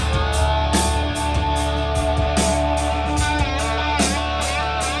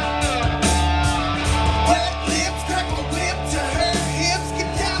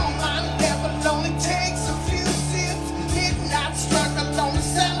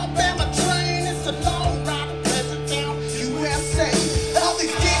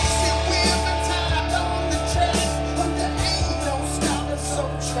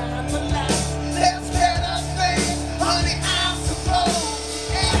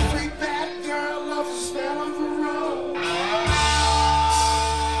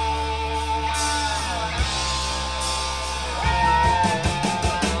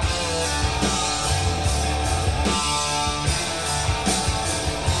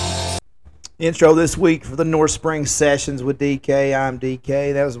Intro this week for the North Spring Sessions with DK. I'm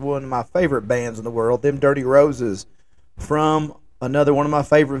DK. That was one of my favorite bands in the world, them Dirty Roses, from another one of my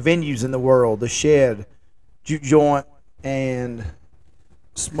favorite venues in the world, The Shed, Juke Joint, and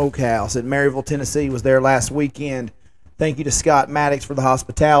Smokehouse in Maryville, Tennessee. Was there last weekend. Thank you to Scott Maddox for the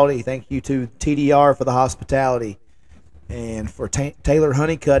hospitality. Thank you to TDR for the hospitality. And for Taylor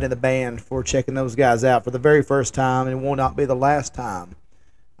Honeycutt and the band for checking those guys out for the very first time, and it will not be the last time,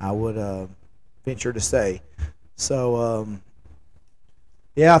 I would venture to say. So,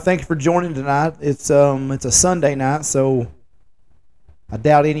 thank you for joining tonight. It's a Sunday night, so I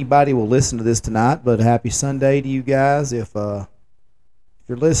doubt anybody will listen to this tonight, but happy Sunday to you guys if you're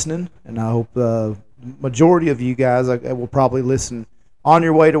listening, and I hope the majority of you guys will probably listen on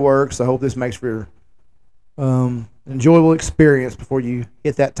your way to work, so I hope this makes for an enjoyable experience before you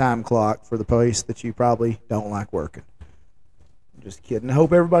hit that time clock for the place that you probably don't like working. Just kidding. I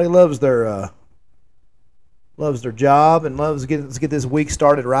hope everybody loves their job and let's get this week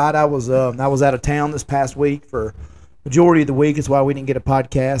started right. I was out of town this past week for majority of the week. It's why we didn't get a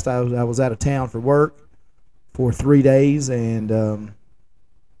podcast. I was out of town for work for 3 days and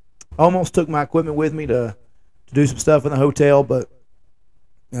almost took my equipment with me to do some stuff in the hotel, but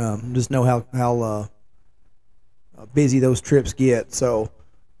just know how busy those trips get. So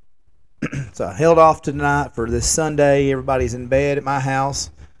I held off tonight for this Sunday. Everybody's in bed at my house.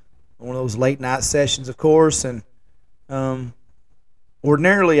 One of those late night sessions, of course, and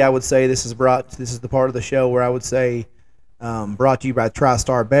ordinarily I would say this is the part of the show where I would say brought to you by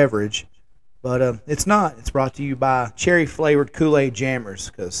TriStar Beverage, but it's not. It's brought to you by cherry flavored Kool-Aid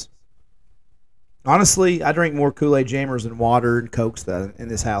Jammers, because honestly, I drink more Kool-Aid Jammers and water and Cokes in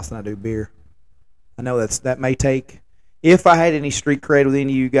this house than I do beer. I know that may take, if I had any street cred with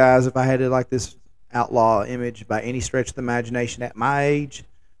any of you guys, if I had like this outlaw image by any stretch of the imagination at my age,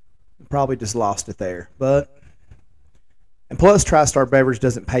 probably just lost it there. And plus, TriStar Beverage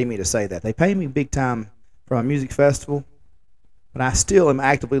doesn't pay me to say that. They pay me big time for my music festival, but I still am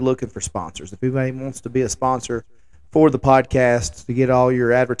actively looking for sponsors. If anybody wants to be a sponsor for the podcast to get all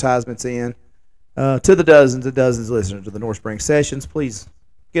your advertisements in, to the dozens and dozens of listeners to the North Spring Sessions, please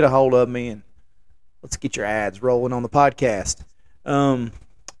get a hold of me and let's get your ads rolling on the podcast. I'm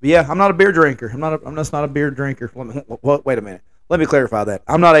not a beer drinker. I'm just not a beer drinker. Wait a minute. Let me clarify that.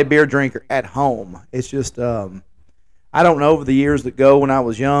 I'm not a beer drinker at home. It's just I don't know, over the years that go, when I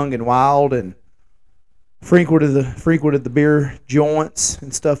was young and wild and frequented the beer joints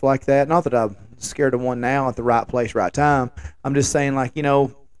and stuff like that. Not that I'm scared of one now, at the right place, right time. I'm just saying, I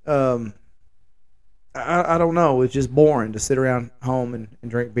don't know. It's just boring to sit around home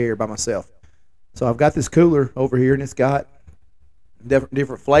and drink beer by myself. So I've got this cooler over here, and it's got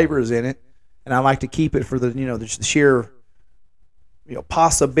different flavors in it, and I like to keep it for the sheer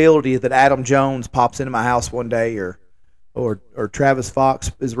possibility that Adam Jones pops into my house one day, or Travis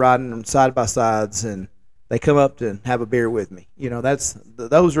Fox is riding side by sides and they come up to have a beer with me.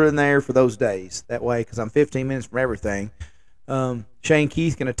 Those are in there for those days. That way, because I'm 15 minutes from everything. Shane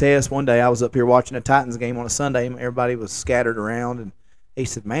Keith can attest. One day I was up here watching a Titans game on a Sunday, and everybody was scattered around, and he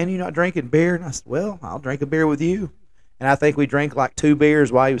said, "Man, you're not drinking beer?" And I said, "Well, I'll drink a beer with you." And I think we drank like 2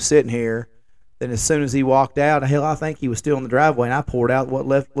 beers while he was sitting here. Then as soon as he walked out, I think he was still in the driveway, and I poured out what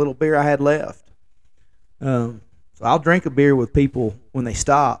little beer I had left. So I'll drink a beer with people when they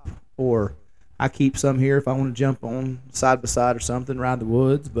stop, or I keep some here if I want to jump on side by side or something, ride the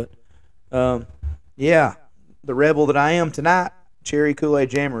woods. But, the rebel that I am tonight, cherry Kool-Aid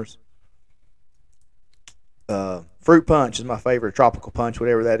Jammers. Fruit Punch is my favorite, tropical punch,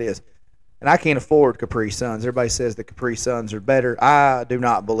 whatever that is. And I can't afford Capri Suns. Everybody says that Capri Suns are better. I do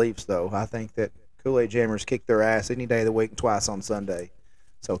not believe so. I think that Kool-Aid Jammers kick their ass any day of the week and twice on Sunday.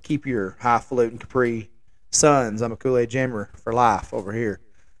 So keep your highfalutin Capri Suns. I'm a Kool-Aid Jammer for life over here.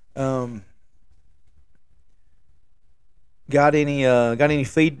 Got any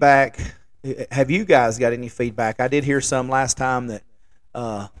feedback? Have you guys got any feedback? I did hear some last time that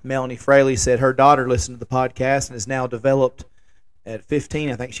Melanie Fraley said her daughter listened to the podcast and has now developed at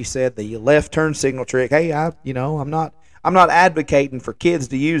 15. I think she said the left turn signal trick. Hey, I'm not advocating for kids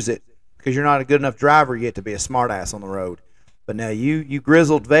to use it because you're not a good enough driver yet to be a smartass on the road. But now you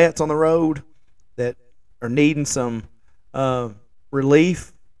grizzled vets on the road that are needing some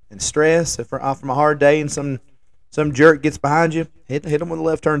relief and stress from a hard day, and some jerk gets behind you, hit them with a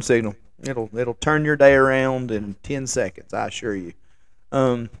left turn signal. It'll turn your day around in 10 seconds, I assure you.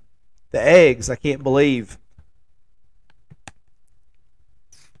 The eggs, I can't believe.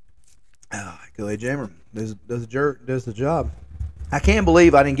 Kool-Aid Jammer does the job. I can't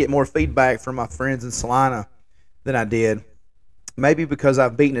believe I didn't get more feedback from my friends in Celina than I did. maybe because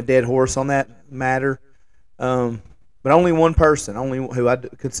I've beaten a dead horse on that matter. But only one person, only who I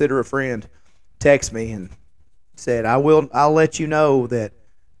consider a friend, texted me and said, I'll let you know that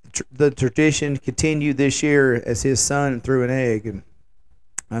the tradition continued this year as his son threw an egg. And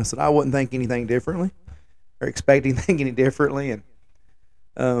I said, I wouldn't think anything differently or expect anything any differently. And,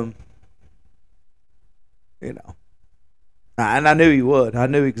 you know, and I knew he would. I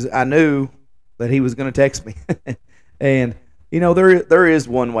knew that he was going to text me. And, you know, there is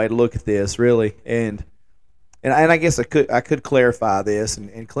one way to look at this, really. And I guess I could clarify this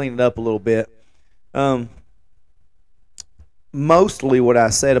and clean it up a little bit. Mostly what I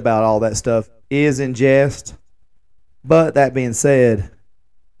said about all that stuff is in jest, but that being said,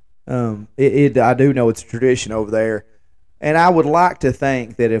 I do know it's a tradition over there, and I would like to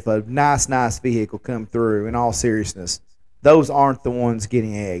think that if a nice vehicle come through, in all seriousness, those aren't the ones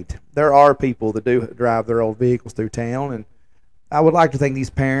getting egged. There are people that do drive their old vehicles through town, and I would like to think these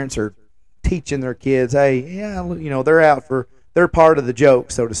parents are teaching their kids, hey, yeah, you know, they're part of the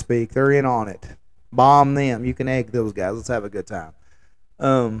joke, so to speak. They're in on it. Bomb them. You can egg those guys. Let's have a good time.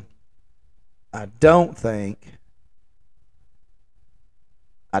 I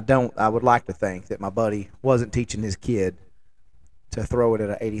would like to think that my buddy wasn't teaching his kid to throw it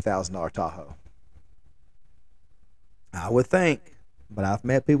at an $80,000 Tahoe. I would think, but I've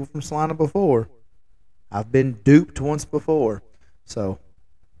met people from Celina before. I've been duped once before. So,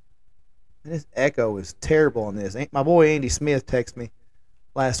 this echo is terrible on this. My boy Andy Smith texted me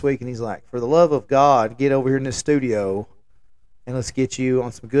last week, and he's like, for the love of God, get over here in this studio, and let's get you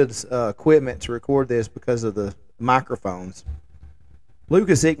on some good equipment to record this because of the microphones.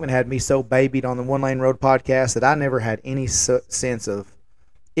 Lucas Hickman had me so babied on the One Lane Road podcast that I never had any sense of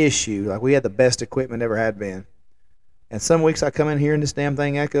issue. Like, we had the best equipment ever had been. And some weeks I come in here and this damn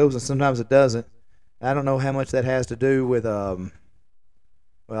thing echoes, and sometimes it doesn't. I don't know how much that has to do with, well,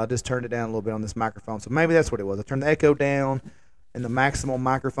 I just turned it down a little bit on this microphone, so maybe that's what it was. I turned the echo down and the maximal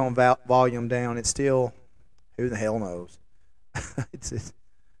microphone volume down. It's still, who the hell knows?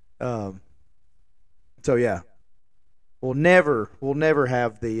 So yeah, we'll never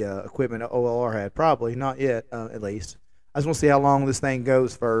have the equipment OLR had. Probably not yet, at least. I just want to see how long this thing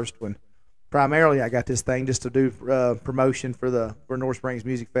goes first. When primarily I got this thing just to do promotion for North Springs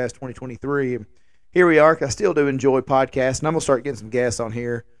Music Fest 2023. And here we are. I still do enjoy podcasts, and I'm gonna start getting some guests on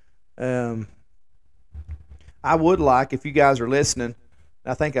here. I would like, if you guys are listening,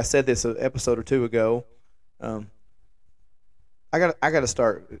 I think I said this an episode or two ago. I gotta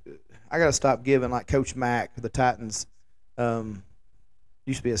stop giving like Coach Mack, the Titans.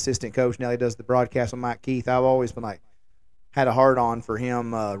 Used to be assistant coach. Now he does the broadcast with Mike Keith. I've always been like, had a hard on for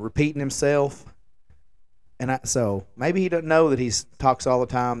him repeating himself, and so maybe he doesn't know that he talks all the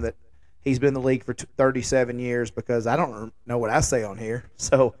time that he's been in the league for 37 years, because I don't know what I say on here.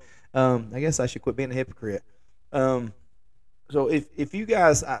 So I guess I should quit being a hypocrite. So if you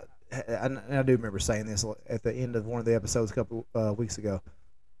guys, I do remember saying this at the end of one of the episodes a couple weeks ago.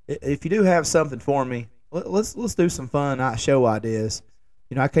 If you do have something for me, let's do some fun show ideas.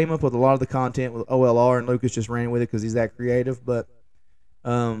 You know, I came up with a lot of the content with OLR, and Lucas just ran with it because he's that creative. But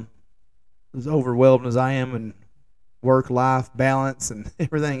as overwhelmed as I am in work-life balance and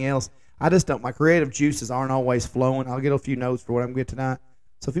everything else, I just don't. My creative juices aren't always flowing. I'll get a few notes for what I'm going to get tonight.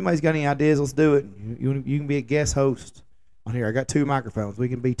 So if anybody's got any ideas, let's do it. You can be a guest host on here. I got 2 microphones. We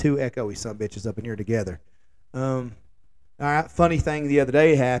can be 2 echoey sumbitches up in here together. All right, funny thing the other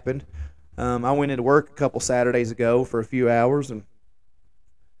day happened. I went into work a couple Saturdays ago for a few hours, and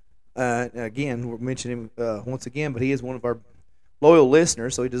again, we're mentioning him once again, but he is one of our loyal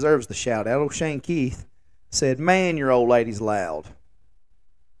listeners, so he deserves the shout-out. Old Shane Keith said, man, your old lady's loud.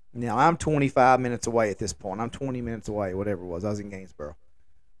 Now, I'm 25 minutes away at this point. I'm 20 minutes away, whatever it was. I was in Gainesboro.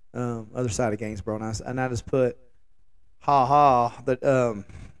 Other side of Gainesboro, and I just put, that, well,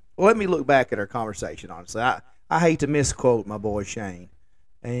 let me look back at our conversation, honestly. I hate to misquote my boy Shane,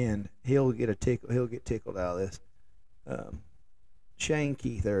 and he'll get tickled out of this. Shane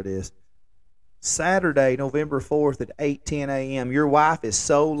Keith, there it is. Saturday, November 4th at 8:10 a.m., your wife is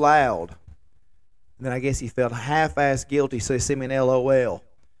so loud. And then I guess he felt half-assed guilty, so he sent me an LOL.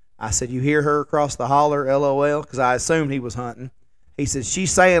 I said, you hear her across the holler, LOL? Because I assumed he was hunting. He said,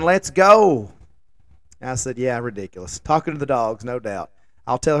 she's saying, let's go. And I said, yeah, ridiculous. Talking to the dogs, no doubt.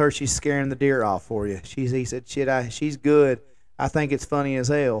 I'll tell her she's scaring the deer off for you. He said, shit, she's good. I think it's funny as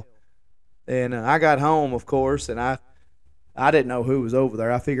hell. And I got home, of course, and I didn't know who was over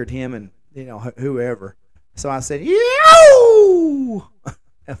there. I figured him and, whoever. So I said, yo!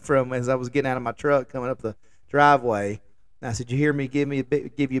 From as I was getting out of my truck coming up the driveway. And I said, "You hear me give you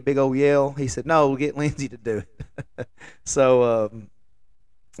a big old yell?" He said, "No, we'll get Lindsey to do it." So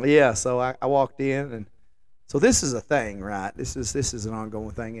yeah, so I walked in, and so this is a thing, right? This is an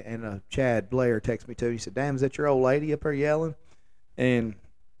ongoing thing. And Chad Blair texted me too. He said, "Damn, is that your old lady up there yelling?" And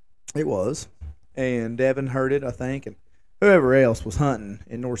it was. And Devin heard it, I think, and whoever else was hunting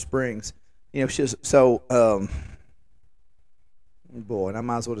in North Springs. She's so boy, and I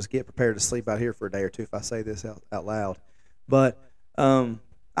might as well just get prepared to sleep out here for a day or two if I say this out loud. But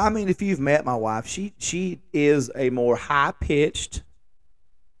I mean, if you've met my wife, she is a more high pitched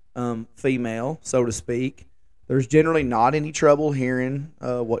female, so to speak. There's generally not any trouble hearing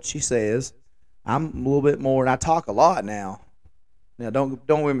what she says. I'm a little bit more, and I talk a lot now. Now, don't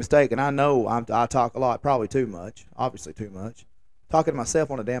be mistaken. I know I talk a lot, probably too much, obviously too much. Talking to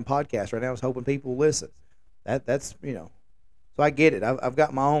myself on a damn podcast right now, I was hoping people will listen. That's so I get it. I've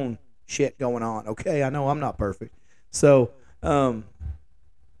got my own shit going on. Okay, I know I'm not perfect. So, but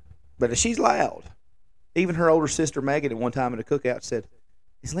she's loud. Even her older sister Megan at one time at a cookout said,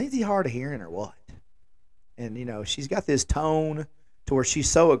 "Is Lindsey hard of hearing or what?" And she's got this tone to where she's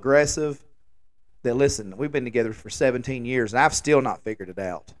so aggressive that, listen, we've been together for 17 years, and I've still not figured it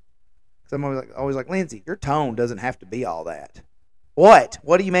out. Because I'm always like, "Lindsey, your tone doesn't have to be all that." What?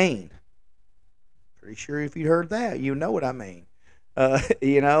 What do you mean? Pretty sure if you heard that, you know what I mean.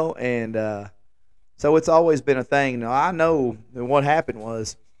 And so it's always been a thing. Now, I know that what had happened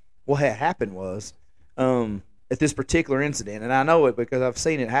was, at this particular incident, and I know it because I've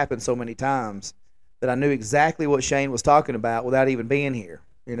seen it happen so many times that I knew exactly what Shane was talking about without even being here.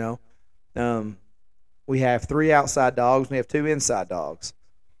 We have 3 outside dogs. We have 2 inside dogs.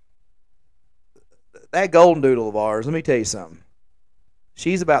 That golden doodle of ours, let me tell you something.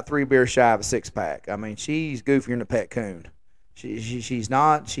 She's about 3 beers shy of a 6-pack. I mean, she's goofier than a pet coon. She's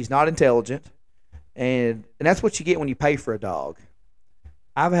not intelligent, and that's what you get when you pay for a dog.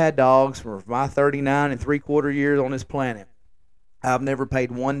 I've had dogs for my 39 3/4 years on this planet. I've never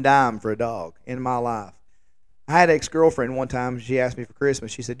paid one dime for a dog in my life. I had an ex-girlfriend one time. She asked me for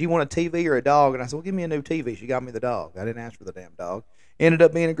Christmas. She said, "Do you want a TV or a dog?" And I said, "Well, give me a new TV." She got me the dog. I didn't ask for the damn dog. Ended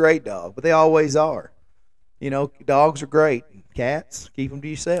up being a great dog, but they always are. Dogs are great. Cats, keep them to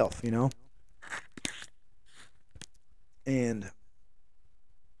yourself, And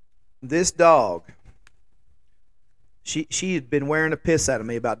this dog, she had been wearing the piss out of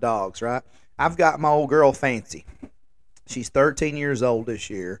me about dogs, right? I've got my old girl Fancy. She's 13 years old this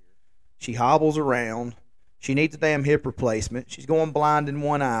year. She hobbles around. She needs a damn hip replacement. She's going blind in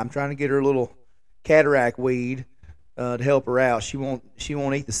one eye. I'm trying to get her a little cataract weed to help her out. She won't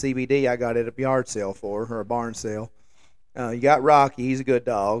eat the CBD I got at a yard sale for her, or a barn sale. You got Rocky. He's a good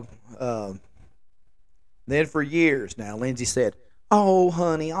dog. Then for years now, Lindsey said, "Oh,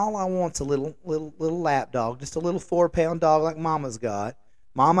 honey, all I want's a little lap dog, just a little 4-pound dog like Mama's got."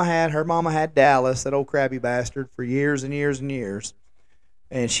 Her mama had Dallas, that old crabby bastard, for years and years and years,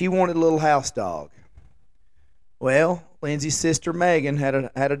 and she wanted a little house dog. Well, Lindsey's sister Megan had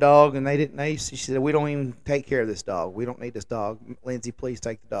a dog, and she said, "We don't even take care of this dog. We don't need this dog. Lindsey, please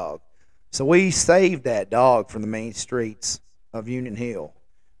take the dog." So we saved that dog from the main streets of Union Hill,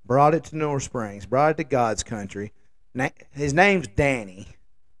 brought it to North Springs, brought it to God's country. His name's Danny.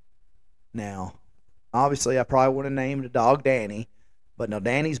 Now, obviously, I probably would have named the dog Danny, but no,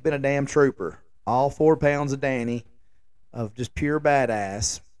 Danny's been a damn trooper. All 4 pounds of Danny, of just pure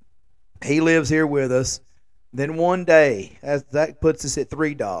badass. He lives here with us. Then one day, that puts us at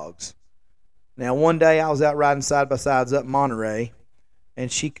 3 dogs. Now, one day I was out riding side by sides up in Monterey, and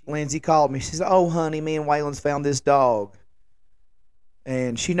Lindsey called me. She said, "Oh, honey, me and Waylon's found this dog."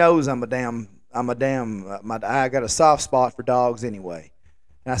 And she knows I got a soft spot for dogs anyway.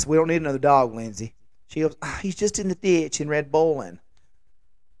 And I said, "We don't need another dog, Lindsey." She goes, "He's just in the ditch in Red Bowling."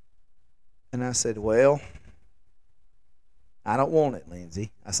 And I said, "Well, I don't want it,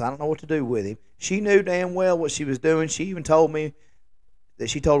 Lindsey." I said, "I don't know what to do with him." She knew damn well what she was doing. She even told me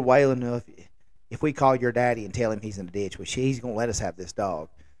that she told Waylon, if we call your daddy and tell him he's in the ditch, he's going to let us have this dog.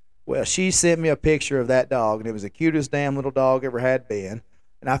 Well, she sent me a picture of that dog, and it was the cutest damn little dog ever had been.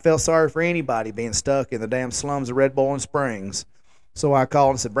 And I felt sorry for anybody being stuck in the damn slums of Red Bowling Springs. So I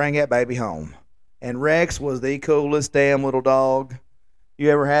called and said, "Bring that baby home." And Rex was the coolest damn little dog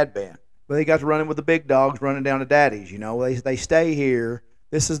you ever had been. But they got to running with the big dogs running down to daddy's, They stay here.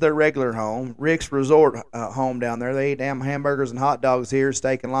 This is their regular home. Rick's resort home down there. They eat damn hamburgers and hot dogs here,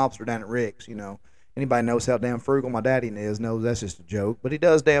 steak and lobster down at Rick's, Anybody knows how damn frugal my daddy is knows that's just a joke. But he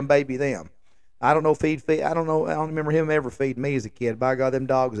does damn baby them. I don't know if he'd feed. I don't remember him ever feeding me as a kid. By God, them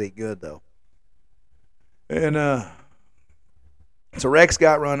dogs eat good, though. And so Rex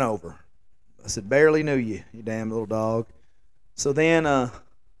got run over. I said, "Barely knew you, you damn little dog." So then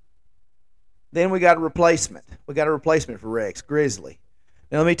we got a replacement. We got a replacement for Rex, Grizzly.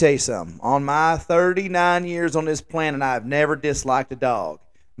 Now let me tell you something. On my 39 years on this planet, I've never disliked a dog.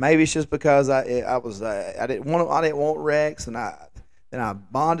 Maybe it's just because I didn't want Rex, and I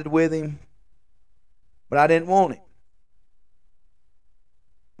bonded with him, but I didn't want him.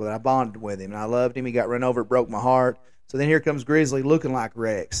 But I bonded with him, and I loved him. He got run over. It broke my heart. So then here comes Grizzly looking like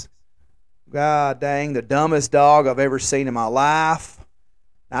Rex. God dang, the dumbest dog I've ever seen in my life.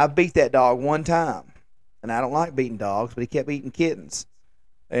 Now, I beat that dog one time, and I don't like beating dogs, but he kept eating kittens.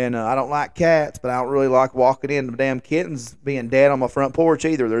 And I don't like cats, but I don't really like walking into damn kittens being dead on my front porch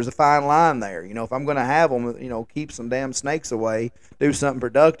either. There's a fine line there. You know, if I'm going to have them, keep some damn snakes away, do something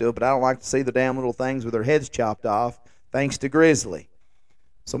productive, but I don't like to see the damn little things with their heads chopped off, thanks to Grizzly.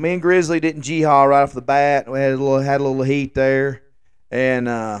 So me and Grizzly didn't jee-haw right off the bat. We had a little heat there. And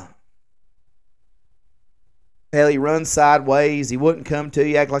hell, he runs sideways. He wouldn't come to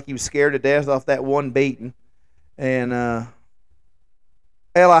you. Act like he was scared to death off that one beating. And,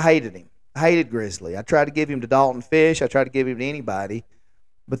 hell, I hated him. I hated Grizzly. I tried to give him to Dalton Fish. I tried to give him to anybody.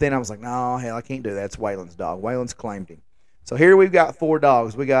 But then I was like, no, hell, I can't do that. It's Waylon's dog. Waylon's claimed him. So here we've got 4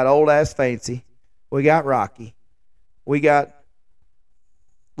 dogs. We got Old Ass Fancy. We got Rocky. We got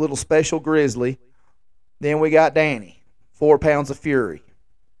Little Special Grizzly. Then we got Danny. 4 pounds of fury.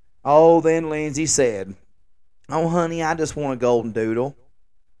 Oh, then Lindsey said, oh, honey, I just want a golden doodle.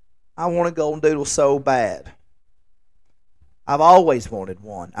 I want a golden doodle so bad. I've always wanted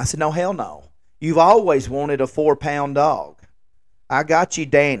one. I said, no, hell no. You've always wanted a 4-pound dog. I got you,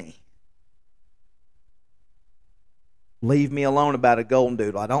 Danny. Leave me alone about a golden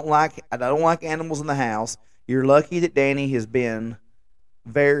doodle. I don't like animals in the house. You're lucky that Danny has been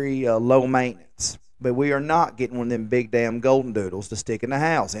very low maintenance. But we are not getting one of them big damn golden doodles to stick in the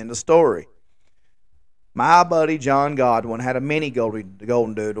house. End of story. My buddy John Godwin had a mini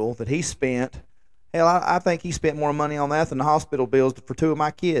golden doodle that he spent. Hell, I think he spent more money on that than the hospital bills for 2 of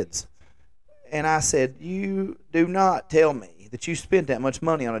my kids. And I said, you do not tell me that you spent that much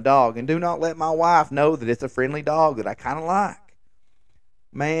money on a dog, and do not let my wife know that it's a friendly dog that I kind of like.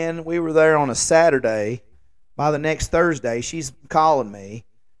 Man, we were there on a Saturday. By the next Thursday, she's calling me.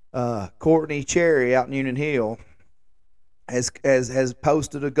 Courtney Cherry out in Union Hill has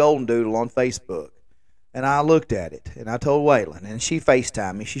posted a golden doodle on Facebook. And I looked at it, and I told Waylon, and she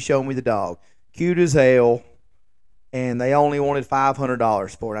FaceTimed me. She showed me the dog. Cute as hell, and they only wanted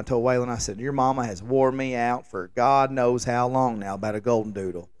 $500 for it. I told Waylon, I said, your mama has wore me out for God knows how long now about a golden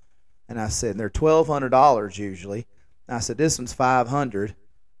doodle. And I said, they're $1,200 usually. And I said, this one's $500.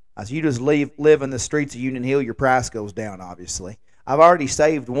 I said, you just live in the streets of Union Hill, your price goes down, obviously. I've already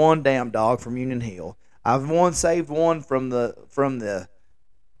saved one damn dog from Union Hill. I've saved one from the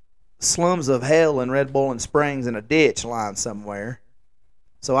slums of hell in Red Bull and Springs in a ditch lying somewhere.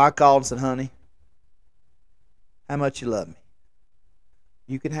 So I called and said, honey, how much you love me?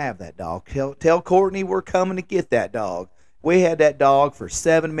 You can have that dog. Tell Courtney we're coming to get that dog. We had that dog for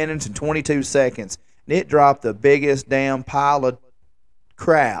 7 minutes and 22 seconds, and it dropped the biggest damn pile of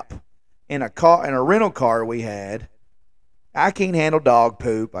crap in a rental car we had. I can't handle dog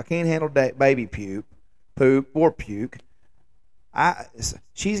poop. I can't handle baby poop or puke.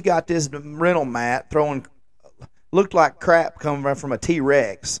 She's got this rental mat looked like crap coming from a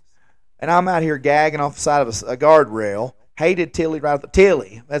T-Rex. And I'm out here gagging off the side of a guardrail. Hated Tilly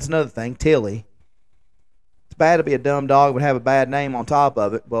Tilly. That's another thing, Tilly. It's bad to be a dumb dog but have a bad name on top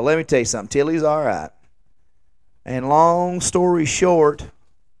of it. Well, let me tell you something. Tilly's all right. And long story short,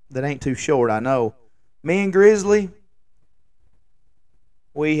 that ain't too short, I know. Me and Grizzly,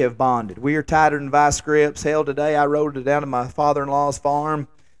 we have bonded. We are tighter than vice grips. Hell, today I rode it down to my father-in-law's farm.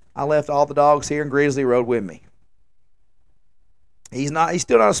 I left all the dogs here, and Grizzly rode with me. He's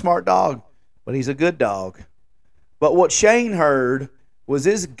still not a smart dog, but he's a good dog. But what Shane heard was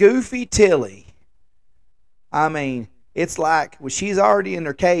this goofy Tilly. I mean, it's like when she's already in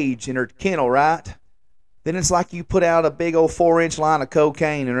her cage, in her kennel, right? Then it's like you put out a big old 4-inch line of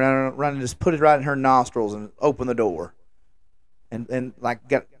cocaine and run and just put it right in her nostrils and open the door. And like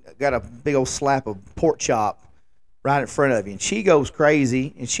got a big old slap of pork chop right in front of you. And she goes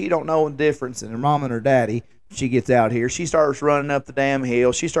crazy, and she don't know the difference in her mom and her daddy. She gets out here. She starts running up the damn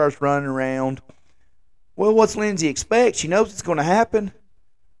hill. She starts running around. Well, what's Lindsey expect? She knows it's going to happen.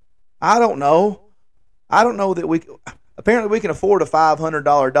 I don't know. I don't know that apparently we can afford a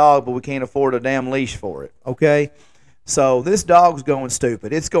 $500 dog, but we can't afford a damn leash for it, okay? So this dog's going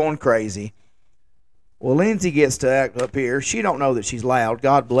stupid. It's going crazy. Well, Lindsey gets to act up here. She don't know that she's loud.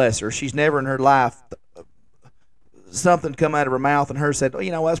 God bless her. She's never in her life something come out of her mouth and her said,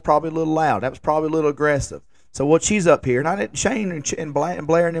 oh, that's probably a little loud. That was probably a little aggressive. So what she's up here, and I didn't. Shane and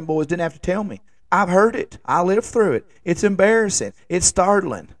Blair and them boys didn't have to tell me. I've heard it. I lived through it. It's embarrassing. It's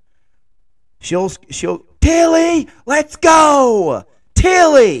startling. She'll Tilly, let's go.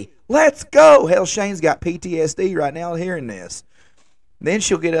 Tilly, let's go. Hell, Shane's got PTSD right now hearing this. Then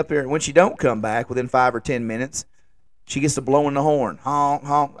she'll get up there, and when she don't come back within 5 or 10 minutes, she gets to blowing the horn. Honk,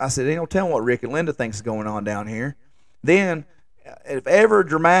 honk. I said, ain't no telling what Rick and Linda thinks is going on down here. Then, if ever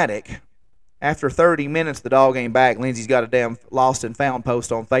dramatic, after 30 minutes the dog ain't back, Lindsey's got a damn lost and found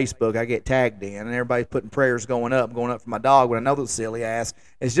post on Facebook I get tagged in, and everybody's putting prayers going up for my dog when I know the silly ass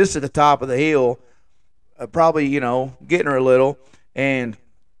is just at the top of the hill, probably, getting her a little, and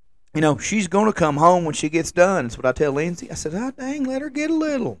she's going to come home when she gets done. That's what I tell Lindsey. I said, oh, dang, let her get a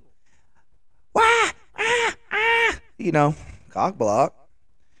little. Why? Cock block.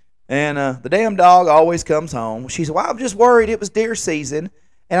 And the damn dog always comes home. She said, well, I'm just worried it was deer season,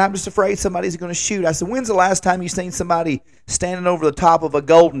 and I'm just afraid somebody's going to shoot. I said, when's the last time you seen somebody standing over the top of a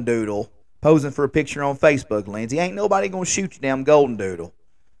golden doodle posing for a picture on Facebook, Lindsey? Ain't nobody going to shoot you, damn golden doodle.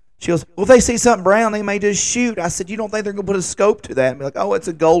 She goes, well, if they see something brown, they may just shoot. I said, you don't think they're going to put a scope to that and be like, oh, it's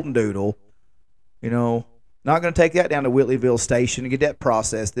a golden doodle. Not going to take that down to Whitleyville Station and get that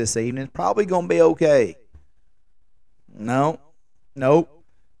processed this evening. It's probably going to be okay. No. Nope.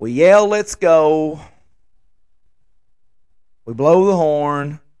 We yell, let's go. We blow the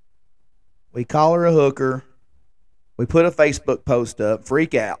horn. We call her a hooker. We put a Facebook post up.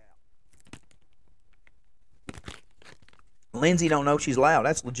 Freak out. Lindsey don't know she's loud.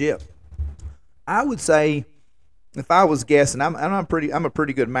 That's legit. I would say, if I was guessing, I'm a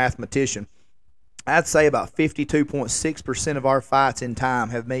pretty good mathematician. I'd say about 52.6% of our fights in time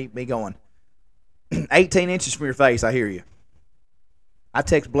have me going 18 inches from your face. I hear you. I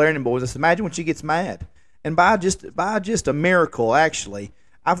text Blair and them boys. I said, imagine when she gets mad. And by just a miracle, actually,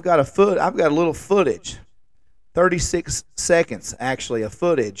 I've got a little footage, 36 seconds actually, of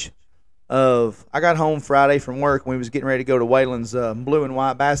footage of, I got home Friday from work when we was getting ready to go to Waylon's blue and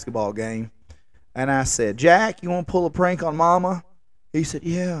white basketball game, and I said, Jack, you want to pull a prank on Mama? He said,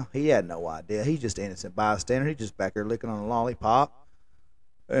 yeah. He had no idea. He's just innocent bystander. He's just back there licking on a lollipop.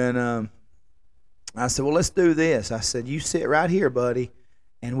 And I said, well, let's do this. I said, you sit right here, buddy,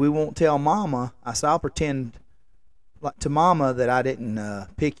 and we won't tell Mama. I said, I'll pretend to Mama that I didn't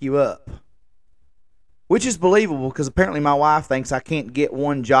pick you up. Which is believable because apparently my wife thinks I can't get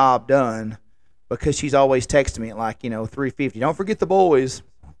one job done because she's always texting me at 3:50. Don't forget the boys.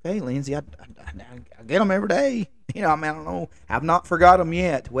 Okay, Lindsey, I get them every day. I don't know. I've not forgot them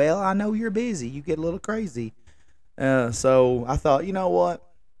yet. Well, I know you're busy. You get a little crazy. So I thought, you know what?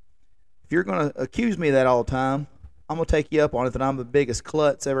 If you're going to accuse me of that all the time, I'm going to take you up on it that I'm the biggest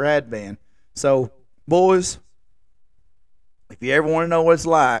klutz ever had been. So, boys, if you ever want to know what it's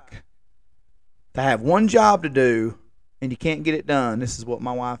like to have one job to do and you can't get it done, this is what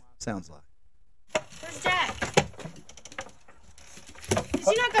my wife sounds like. Where's Jack? Did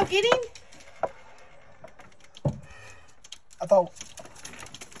you not go get him? I thought...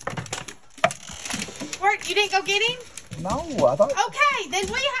 Where, you didn't go get him? No, I thought... Okay, then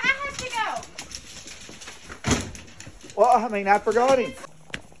I have to go. Well, I forgot him.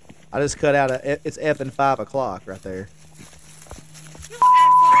 I just cut out it's effing 5 o'clock right there. You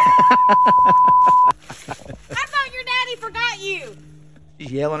asshole. I thought your daddy forgot you.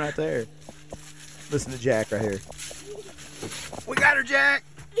 She's yelling right there. Listen to Jack right here. We got her, Jack.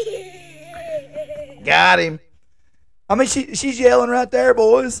 Got him. She's yelling right there,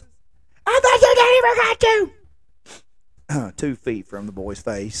 boys. I thought your daddy forgot you. 2 feet from the boy's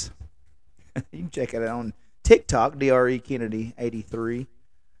face. You can check it out on TikTok, DRE Kennedy 83,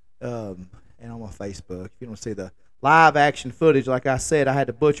 and on my Facebook. If you want to see the live action footage, like I said, I had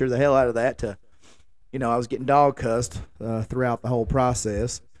to butcher the hell out of that to, I was getting dog cussed throughout the whole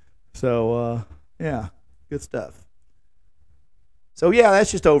process. So, yeah, good stuff. So, yeah,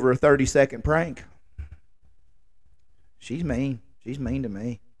 that's just over a 30-second prank. She's mean. She's mean to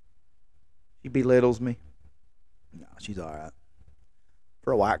me. She belittles me. No, she's all right.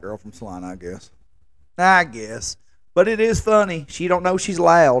 For a white girl from Celina, I guess. But it is funny. She don't know she's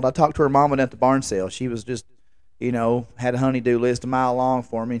loud. I talked to her mama at the barn sale. She was just, had a honey-do list a mile long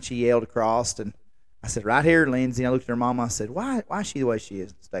for me, and she yelled across. And I said, right here, Lindsey. And I looked at her mama. I said, why is she the way she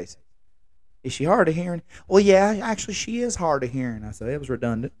is, Stacy? Is she hard of hearing? Well, yeah, actually, she is hard of hearing. I said, it was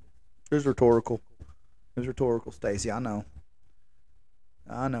redundant. It was rhetorical. Stacy. I know.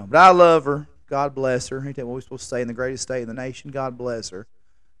 But I love her. God bless her. Ain't that what we're supposed to say in the greatest state in the nation? God bless her.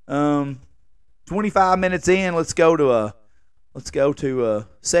 25 minutes in, let's go to a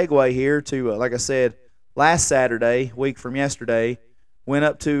segue here to like I said, last Saturday, week from yesterday, Went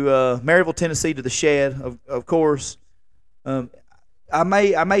up to Maryville, Tennessee, to the Shed. Of course, I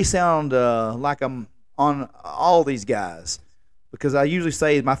may sound like I'm on all these guys because I usually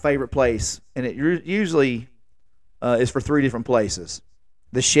say my favorite place, and it usually is for 3 different places.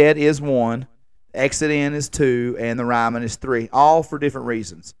 The Shed is 1, Exit In is 2, and the Ryman is 3, all for different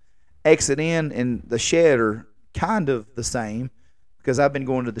reasons. Exit In and the Shed are kind of the same because I've been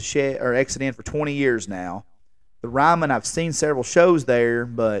going to the Shed or Exit In for 20 years now. The Ryman, I've seen several shows there,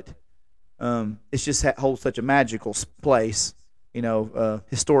 but it's just holds such a magical place,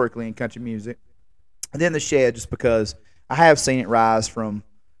 historically in country music. And then the Shed, just because I have seen it rise from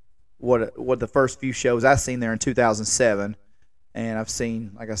what the first few shows I've seen there in 2007, and I've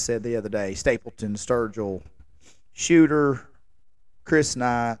seen, like I said the other day, Stapleton, Sturgill, Shooter, Chris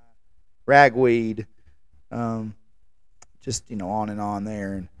Knight, Ragweed, just on and on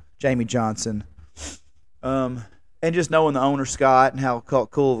there, and Jamie Johnson. And just knowing the owner, Scott, and how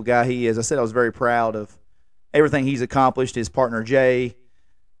cool of a guy he is. I said I was very proud of everything he's accomplished, his partner, Jay.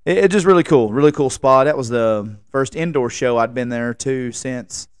 It's just really cool spot. That was the first indoor show I'd been there to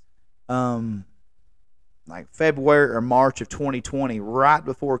since like February or March of 2020, right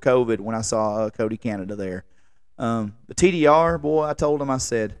before COVID, when I saw Cody Canada there. The TDR, boy, I told him, I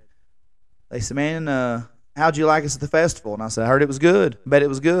said, they said, man, how'd you like us at the festival? And I said, I heard it was good. I bet it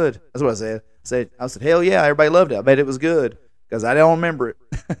was good. That's what I said. I said, hell yeah, everybody loved it. I bet it was good because I don't remember it.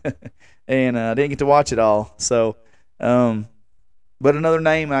 And I didn't get to watch it all. So, but another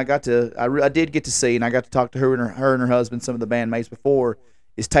name I did get to see, and I got to talk to her and her husband, some of the bandmates before,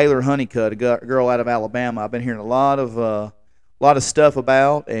 is Taylor Honeycutt, a girl out of Alabama. I've been hearing a lot of stuff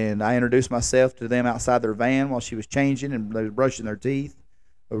about, and I introduced myself to them outside their van while she was changing and they were brushing their teeth.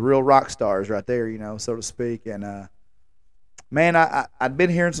 Real rock stars right there, so to speak. And man, I'd been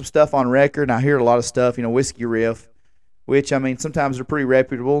hearing some stuff on record, and I hear a lot of stuff, Whiskey Riff, which, I mean, sometimes they're pretty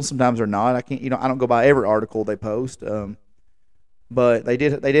reputable, sometimes they're not. I can't, I don't go by every article they post. But they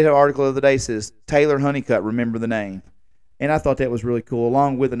did have an article the other day that says Taylor Honeycutt, remember the name. And I thought that was really cool,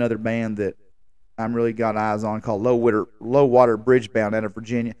 along with another band that I'm really got eyes on called Low Water Bridge Band out of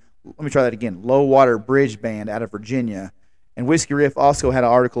Virginia. Let me try that again. Low Water Bridge Band out of Virginia. And Whiskey Riff also had an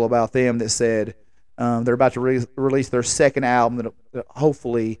article about them that said they're about to release their second album that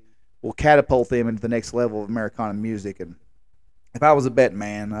hopefully will catapult them into the next level of Americana music. And if I was a betting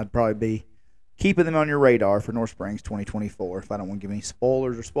man, I'd probably be keeping them on your radar for North Springs 2024. If I don't want to give any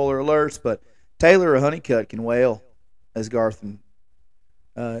spoilers or spoiler alerts, but Taylor Honeycutt can wail, as Wayne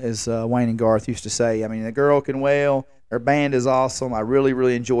and Garth used to say. I mean, the girl can wail. Her band is awesome. I really,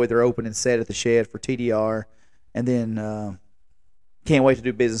 really enjoyed their opening set at the Shed for TDR. And then can't wait to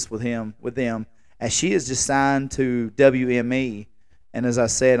do business with them, as she is just signed to WME. And as I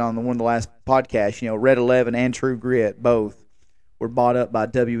said on one of the last podcasts, Red 11 and True Grit both were bought up by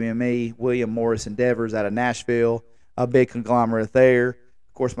WME. William Morris Endeavors out of Nashville, a big conglomerate there.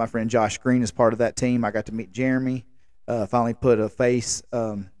 Of course, my friend Josh Green is part of that team. I got to meet Jeremy. Finally put a face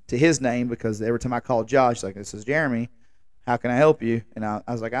to his name, because every time I called Josh, like, this is Jeremy, how can I help you? And I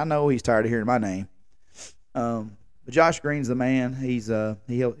was like, I know he's tired of hearing my name. But Josh Green's the man. He's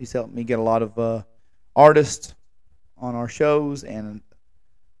helped me get a lot of artists on our shows, and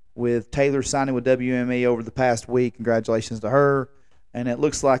with Taylor signing with WME over the past week, congratulations to her. And it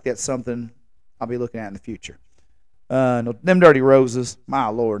looks like that's something I'll be looking at in the future. Them Dirty Roses, my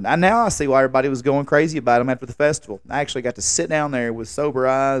Lord. Now I see why everybody was going crazy about them after the festival. I actually got to sit down there with sober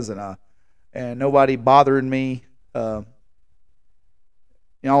eyes and nobody bothering me. In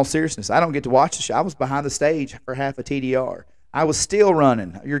all seriousness, I don't get to watch the show. I was behind the stage for half a TDR. I was still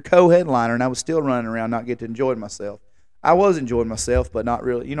running. You're co-headliner, and I was still running around, not getting to enjoy myself. I was enjoying myself, but not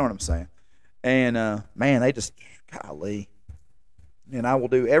really. You know what I'm saying? And, man, they just, golly. And I will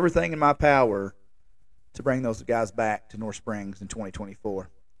do everything in my power to bring those guys back to North Springs in 2024.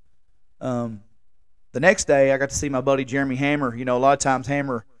 The next day, I got to see my buddy Jeremy Hammer. A lot of times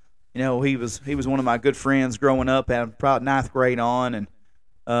Hammer, he was one of my good friends growing up, at probably 9th grade on, and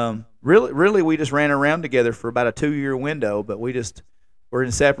really, we just ran around together for about a 2-year window, but we're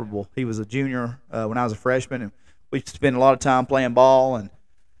inseparable. He was a junior when I was a freshman, and we spent a lot of time playing ball, and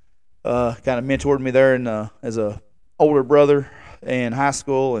kind of mentored me there as a older brother in high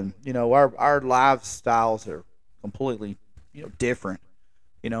school. And our lifestyles are completely different.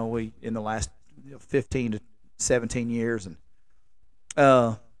 We in the last 15 to 17 years, and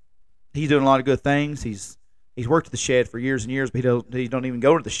he's doing a lot of good things. He's worked at the Shed for years and years, but he don't even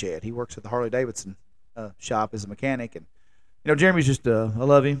go to the Shed. He works at the Harley Davidson shop as a mechanic. And Jeremy's just I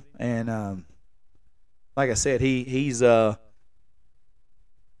love him, and like I said, he's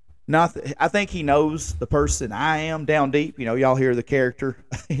I think he knows the person I am down deep. Y'all hear the character.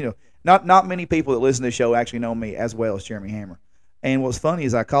 Not many people that listen to the show actually know me as well as Jeremy Hammer. And what's funny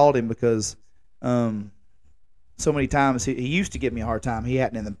is I called him because so many times he used to give me a hard time. He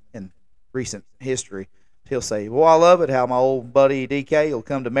hadn't in recent history. He'll say, "Well, I love it how my old buddy DK will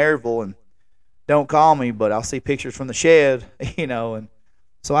come to Maryville and don't call me, but I'll see pictures from the shed." And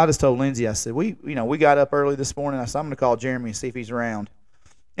so I just told Lindsey, I said, we got up early this morning. I said, I'm going to call Jeremy and see if he's around.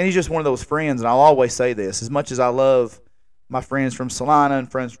 And he's just one of those friends, and I'll always say this. As much as I love my friends from Celina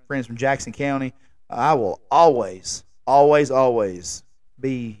and friends from Jackson County, I will always, always, always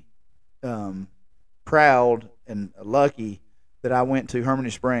be proud and lucky that I went to Harmony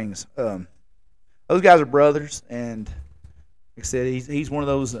Springs. Those guys are brothers, and like I said, he's one of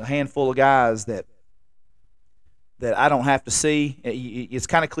those handful of guys that I don't have to see. It's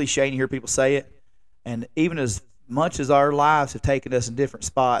kind of cliche and you hear people say it, and even as much as our lives have taken us in different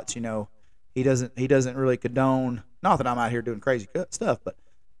spots, he doesn't really condone. Not that I'm out here doing crazy stuff, but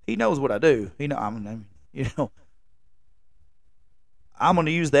he knows what I do. I'm going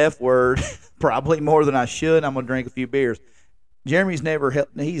to use the F word probably more than I should. I'm going to drink a few beers. Jeremy's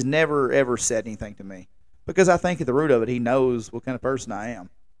he's never ever said anything to me because I think at the root of it, he knows what kind of person I am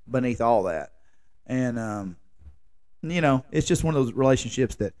beneath all that, and it's just one of those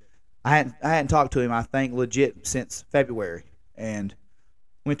relationships that I hadn't talked to him, I think, legit since February. And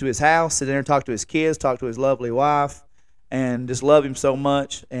went to his house, sit there and talked to his kids, talked to his lovely wife, and just love him so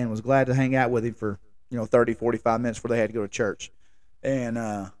much and was glad to hang out with him for, 30, 45 minutes before they had to go to church. And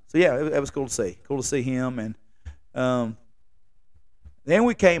so, yeah, it was cool to see. Cool to see him. And then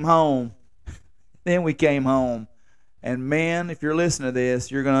we came home. And, man, if you're listening to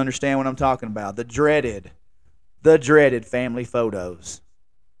this, you're going to understand what I'm talking about. The dreaded family photos.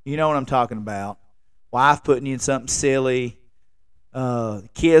 You know what I'm talking about. Wife putting you in something silly.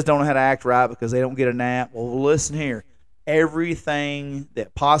 Kids don't know how to act right because they don't get a nap. Well, listen here. Everything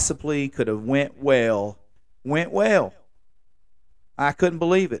that possibly could have went well. I couldn't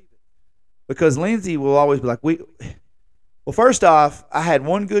believe it. Because Lindsey will always be like, well, first off, I had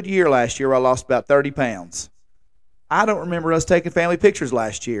one good year last year where I lost about 30 pounds. I don't remember us taking family pictures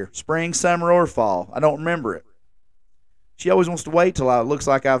last year. Spring, summer, or fall. I don't remember it. She always wants to wait till it looks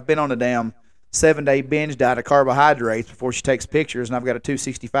like I've been on a damn 7-day binge diet of carbohydrates before she takes pictures, and I've got a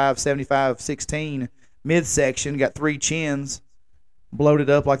 265, 75, 16 midsection, got 3 chins, bloated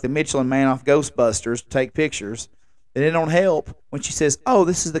up like the Michelin Man off Ghostbusters to take pictures. And it don't help when she says, "Oh,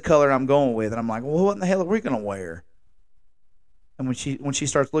 this is the color I'm going with," and I'm like, "Well, what in the hell are we gonna wear?" And when she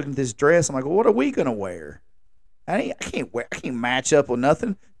starts looking at this dress, I'm like, "Well, what are we gonna wear?" I can't match up with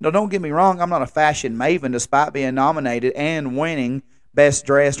nothing. No, don't get me wrong. I'm not a fashion maven, despite being nominated and winning Best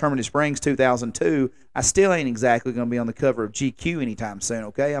Dressed Harmony Springs 2002. I still ain't exactly going to be on the cover of GQ anytime soon.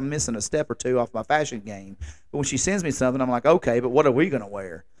 Okay, I'm missing a step or two off my fashion game. But when she sends me something, I'm like, okay, but what are we going to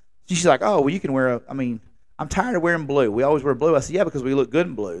wear? She's like, oh, well, you can wear I'm tired of wearing blue. We always wear blue. I said, yeah, because we look good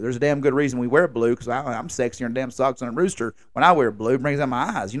in blue. There's a damn good reason we wear blue, because I'm sexier than damn socks on a rooster when I wear blue. It brings out my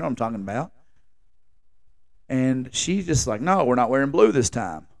eyes. You know what I'm talking about. And she's just like, no, we're not wearing blue this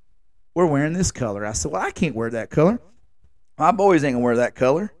time. We're wearing this color. I said, well, I can't wear that color. My boys ain't going to wear that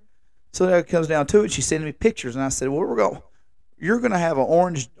color. So that comes down to it. She's sending me pictures. And I said, well, you're going to have an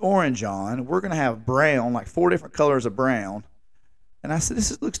orange on. We're going to have brown, like 4 different colors of brown. And I said,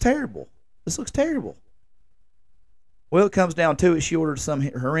 this looks terrible. This looks terrible. Well, it comes down to it. She ordered some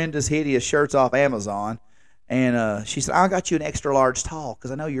horrendous, hideous shirts off Amazon. And she said, I got you an extra large tall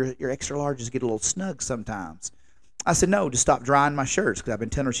because I know your extra larges get a little snug sometimes. I said, no, just stop drying my shirts, because I've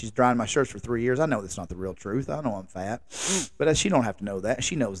been telling her she's drying my shirts for 3 years. I know that's not the real truth. I know I'm fat. But she don't have to know that.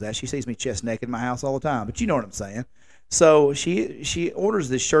 She knows that. She sees me chest naked in my house all the time. But you know what I'm saying. So she orders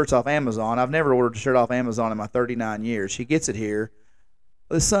these shirts off Amazon. I've never ordered a shirt off Amazon in my 39 years. She gets it here.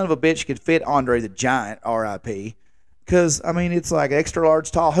 This son of a bitch could fit Andre the Giant, R.I.P., because, it's like extra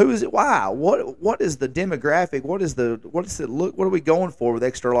large tall. Who is it? Why? What is the demographic? What's it look? What are we going for with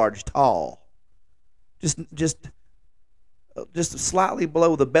extra large tall? Just slightly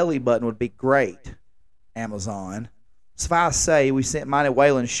below the belly button would be great. Amazon. Suffice to say, we sent Miney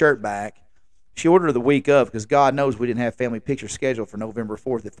Whalen's shirt back. She ordered the week of, because God knows we didn't have family pictures scheduled for November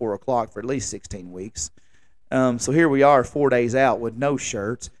 4th at 4 o'clock for at least 16 weeks. So here we are 4 days out with no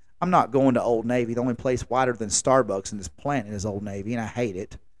shirts. I'm not going to Old Navy. The only place whiter than Starbucks in this planet is Old Navy, and I hate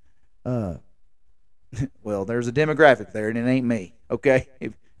it. Well, there's a demographic there, and it ain't me, okay?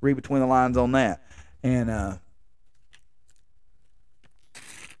 Read between the lines on that. And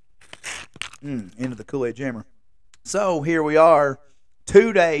into the Kool-Aid Jammer. So here we are,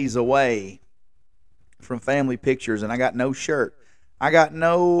 2 days away from family pictures, and I got no shirt. I got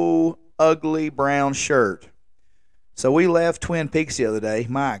no ugly brown shirt. So we left Twin Peaks the other day.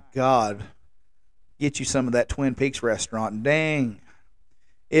 My God, get you some of that Twin Peaks restaurant. Dang.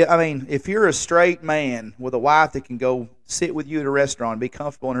 If you're a straight man with a wife that can go sit with you at a restaurant and be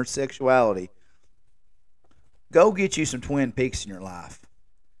comfortable in her sexuality, go get you some Twin Peaks in your life.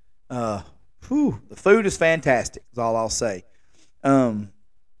 The food is fantastic, is all I'll say. I'm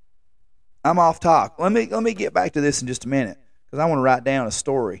off talk. Let me get back to this in just a minute, because I want to write down a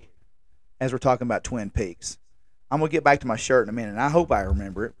story as we're talking about Twin Peaks. I'm going to get back to my shirt in a minute, and I hope I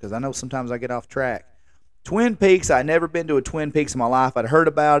remember it, because I know sometimes I get off track. Twin Peaks, I'd never been to a Twin Peaks in my life. I'd heard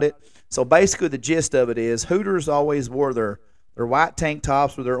about it. So basically the gist of it is Hooters always wore their white tank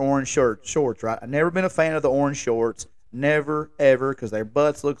tops with their orange shorts, right? I've never been a fan of the orange shorts. Never, ever, because their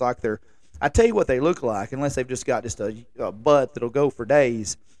butts look like they're... I tell you what they look like, unless they've just got a butt that'll go for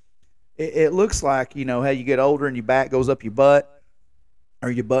days. It looks like, how you get older and your back goes up your butt,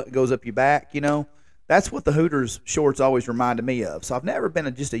 or your butt goes up your back, That's what the Hooters shorts always reminded me of. So I've never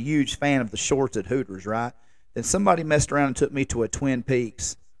been just a huge fan of the shorts at Hooters, right? Then somebody messed around and took me to a Twin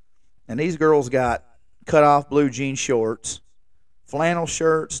Peaks. And these girls got cut-off blue jean shorts, flannel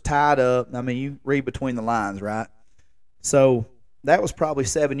shirts tied up. You read between the lines, right? So that was probably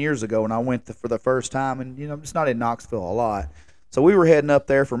 7 years ago when I went for the first time. And, it's not in Knoxville a lot. So we were heading up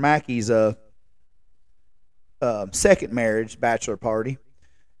there for Mackie's second marriage bachelor party.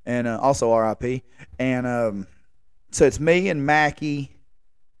 And also RIP. And so it's me and Mackie,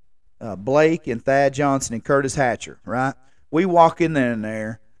 Blake and Thad Johnson and Curtis Hatcher, right? We walk in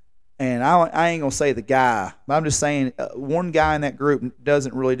there, and I ain't going to say the guy, but I'm just saying one guy in that group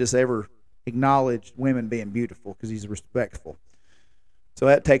doesn't really just ever acknowledge women being beautiful because he's respectful. So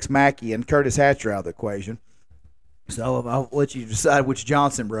that takes Mackie and Curtis Hatcher out of the equation. So I'll let you decide which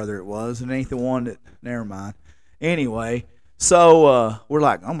Johnson brother it was. It ain't the one that, never mind. Anyway... So we're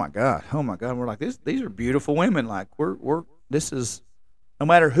like, oh my God. We're like, these are beautiful women. Like this is, no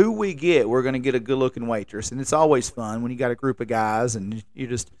matter who we get, we're going to get a good looking waitress. And it's always fun when you got a group of guys and you're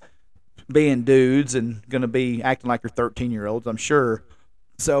just being dudes and going to be acting like you're 13-year-olds, I'm sure.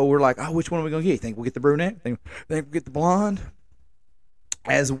 So we're like, oh, which one are we going to get? You think we'll get the brunette? Think we'll get the blonde?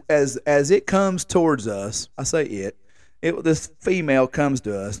 As it comes towards us, I say this female comes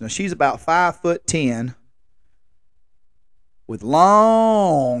to us. Now she's about 5'10", with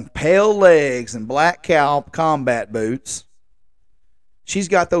long, pale legs and black combat boots. She's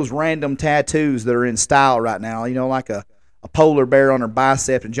got those random tattoos that are in style right now, like a polar bear on her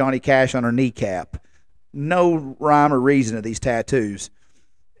bicep and Johnny Cash on her kneecap. No rhyme or reason to these tattoos.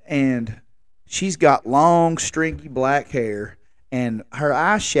 And she's got long, stringy black hair, and her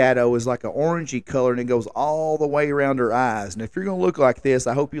eyeshadow is like an orangey color, and it goes all the way around her eyes. And if you're going to look like this,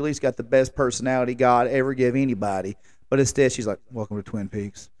 I hope you at least got the best personality God ever gave anybody. But instead, she's like, welcome to Twin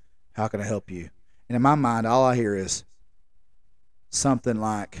Peaks. How can I help you? And in my mind, all I hear is something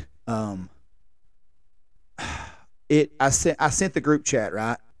like, I sent the group chat,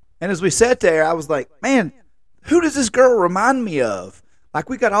 right? And as we sat there, I was like, man, who does this girl remind me of? Like,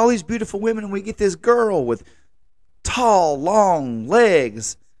 we got all these beautiful women, and we get this girl with tall, long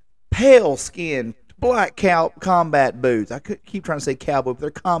legs, pale skin, black combat boots. I could keep trying to say cowboy, but they're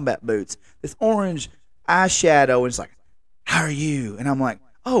combat boots. This orange eyeshadow, and it's like, how are you? And I'm like,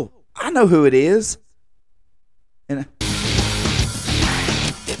 oh, I know who it is. And the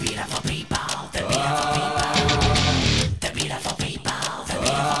beautiful people, the beautiful people, the beautiful people,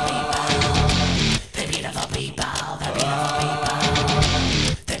 the beautiful people, the beautiful people,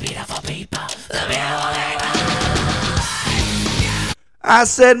 the beautiful people, the beautiful people. I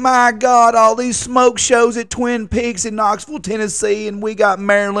said, my God, all these smoke shows at Twin Peaks in Knoxville, Tennessee, and we got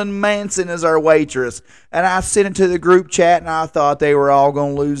Marilyn Manson as our waitress. And I sent it to the group chat, and I thought they were all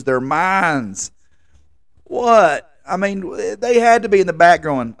going to lose their minds. What? They had to be in the back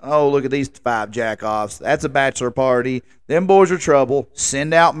going, oh, look at these 5 jack-offs. That's a bachelor party. Them boys are trouble.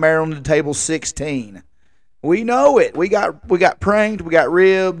 Send out Marilyn to table 16. We know it. We got pranked. We got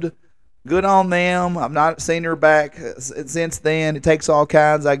ribbed. Good on them. I've not seen her back since then. It takes all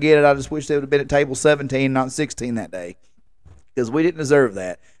kinds. I get it. I just wish they would have been at table 17, not 16 that day, because we didn't deserve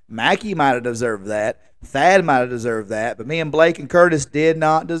that. Mackie might have deserved that. Thad might have deserved that. But me and Blake and Curtis did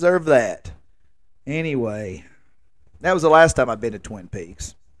not deserve that. Anyway, that was the last time I've been to Twin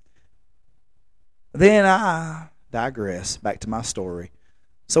Peaks. Then I digress. Back to my story.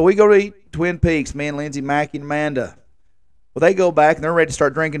 So we go to eat Twin Peaks, me and Lindsey, Mackie, and Amanda. Well, they go back and they're ready to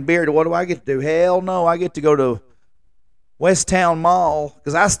start drinking beer. What do I get to do? Hell no, I get to go to West Town Mall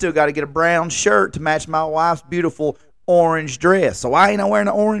because I still got to get a brown shirt to match my wife's beautiful orange dress. So I ain't wearing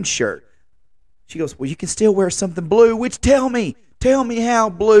an orange shirt. She goes, well, you can still wear something blue, which tell me, Tell me how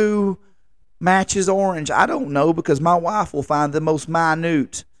blue matches orange. I don't know, because my wife will find the most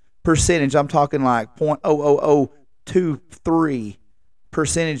minute percentage. I'm talking like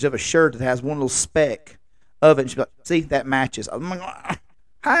 0.00023% of a shirt that has one little speck of it. And she'll be like, see, that matches. I'm like,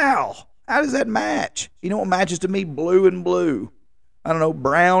 how? How does that match? You know what matches to me? Blue and blue. I don't know,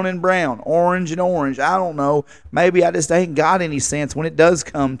 brown and brown, orange and orange. I don't know. Maybe I just ain't got any sense when it does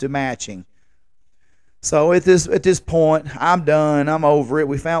come to matching. So at this point, I'm done. I'm over it.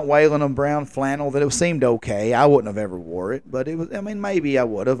 We found Waylon a brown flannel that it seemed okay. I wouldn't have ever wore it, but it was. I mean, maybe I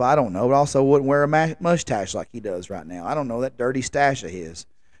would have. I don't know. But also wouldn't wear a mustache like he does right now. I don't know, that dirty stash of his.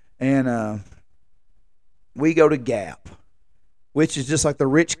 And we go to Gap, which is just like the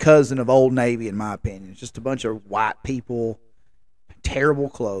rich cousin of Old Navy, in my opinion. It's just a bunch of white people, terrible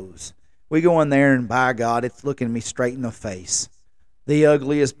clothes. We go in there, and by God, it's looking me straight in the face. The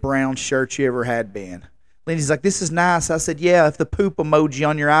ugliest brown shirt you ever had been. Lindsey's like, this is nice. I said, yeah, if the poop emoji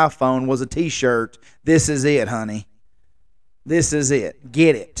on your iPhone was a t-shirt, this is it, honey. This is it.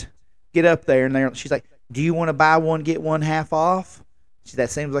 Get it. Get up there. And she's like, do you want to buy one, get one half off? She said,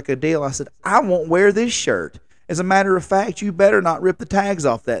 that seems like a deal. I said, I won't wear this shirt. As a matter of fact, you better not rip the tags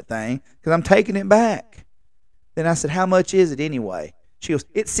off that thing, because I'm taking it back. Then I said, how much is it anyway? She goes,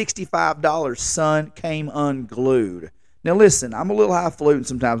 it's $65, son, came unglued. Now, listen, I'm a little highfalutin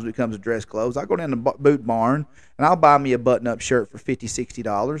sometimes when it comes to dress clothes. I go down to Boot Barn, and I'll buy me a button-up shirt for $50,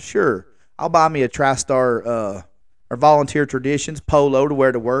 $60. Sure. I'll buy me a TriStar or Volunteer Traditions polo to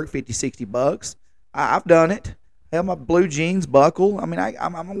wear to work, $50, $60. I've done it. I have my blue jeans buckle. I mean,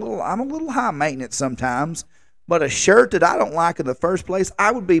 I'm a little high maintenance sometimes. But a shirt that I don't like in the first place,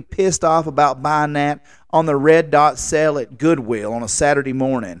 I would be pissed off about buying that on the red dot sale at Goodwill on a Saturday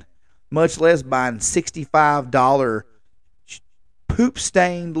morning, much less buying $65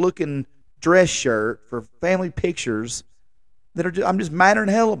 poop-stained looking dress shirt for family pictures that are I'm just madder than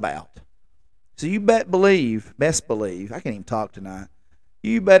hell about. So you best believe, I can't even talk tonight.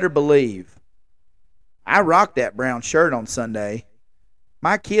 You better believe I rocked that brown shirt on Sunday.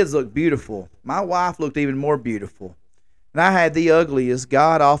 My kids looked beautiful. My wife looked even more beautiful. And I had the ugliest,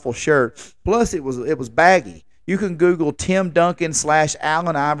 god-awful shirt. Plus, it was baggy. You can Google Tim Duncan /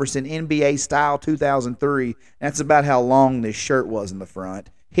 Allen Iverson NBA style 2003. That's about how long this shirt was in the front.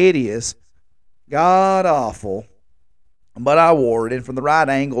 Hideous. God-awful. But I wore it, and from the right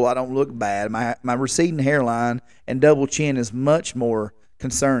angle, I don't look bad. My receding hairline and double chin is much more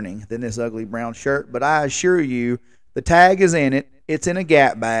concerning than this ugly brown shirt. But I assure you, the tag is in it. It's in a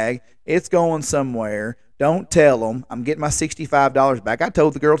Gap bag. It's going somewhere. Don't tell them. I'm getting my $65 back. I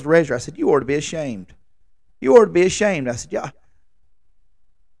told the girls at the register, I said, you ought to be ashamed. You ought to be ashamed. I said, yeah,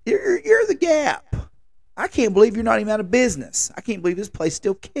 you're the Gap. I can't believe you're not even out of business. I can't believe this place is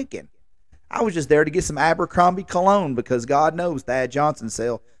still kicking. I was just there to get some Abercrombie cologne because God knows Thad Johnson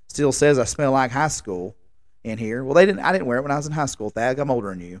still says I smell like high school in here. Well, I didn't wear it when I was in high school, Thad. I'm older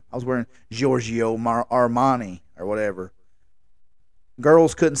than you. I was wearing Giorgio Armani or whatever.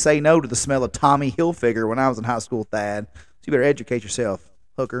 Girls couldn't say no to the smell of Tommy Hilfiger when I was in high school, Thad. So you better educate yourself,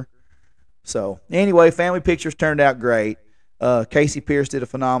 hooker. So, anyway, family pictures turned out great. Casey Pierce did a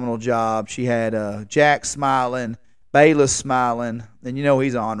phenomenal job. She had Jack smiling, Bayless smiling, and you know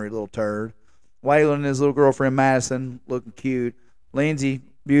he's an ornery little turd. Waylon and his little girlfriend Madison looking cute. Lindsey,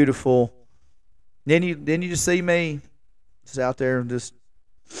 beautiful. Then you just see me just out there, just,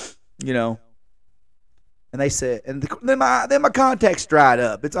 you know. And they said, and then my contacts dried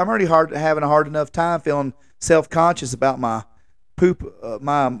up. I'm already having a hard enough time feeling self-conscious about my poop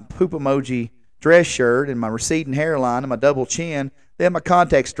emoji dress shirt and my receding hairline and my double chin. Then my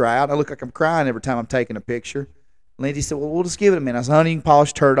contacts dry out. I look like I'm crying every time I'm taking a picture. Lindsey said, well, we'll just give it a minute. I said, honey, you can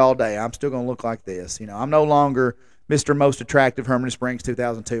polish turd all day. I'm still going to look like this. You know, I'm no longer Mr. Most Attractive Herman Springs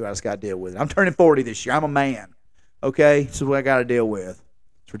 2002. I just got to deal with it. I'm turning 40 this year. I'm a man. Okay? This is what I got to deal with.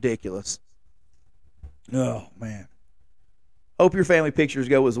 It's ridiculous. Oh, man. Hope your family pictures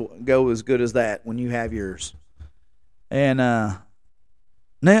go as good as that when you have yours. And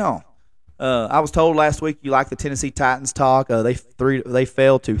now, I was told last week you like the Tennessee Titans talk. They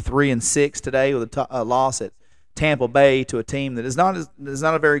fell to 3-6 today with a loss at Tampa Bay to a team that is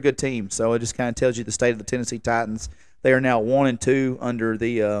not a very good team. So it just kind of tells you the state of the Tennessee Titans. They are now 1-2 under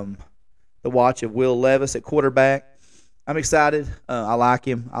the watch of Will Levis at quarterback. I'm excited. I like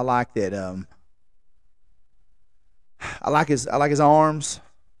him. I like that. I like his arms.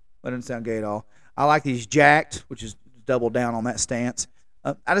 That doesn't sound gay at all. I like that he's jacked, which is double down on that stance.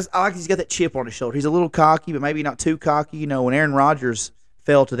 I like he's got that chip on his shoulder. He's a little cocky, but maybe not too cocky. You know, when Aaron Rodgers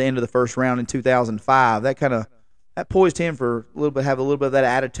fell to the end of the first round in 2005, that poised him for have a little bit of that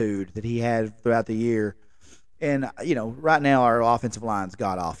attitude that he had throughout the year. And right now our offensive line's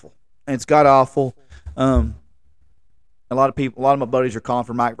god awful, and it's god awful. A lot of my buddies are calling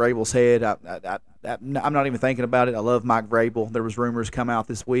for Mike Vrabel's head. I'm not even thinking about it. I love Mike Vrabel. There was rumors come out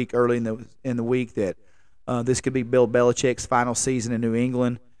this week, early in the week, that this could be Bill Belichick's final season in New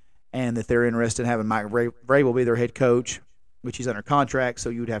England, and that they're interested in having Mike Vrabel be their head coach, which he's under contract. So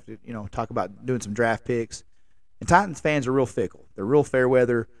you would have to talk about doing some draft picks. And Titans fans are real fickle. They're real fair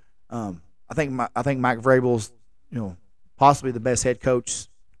weather. I think Mike Vrabel's possibly the best head coach,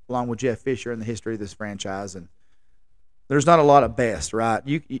 along with Jeff Fisher, in the history of this franchise. And there's not a lot of best, right?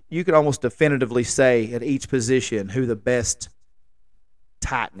 You could almost definitively say at each position who the best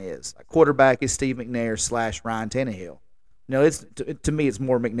Titan is. Like quarterback is Steve McNair / Ryan Tannehill. To me, it's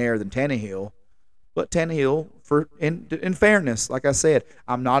more McNair than Tannehill. But Tannehill, in fairness, like I said,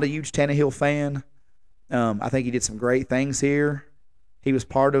 I'm not a huge Tannehill fan. I think he did some great things here. He was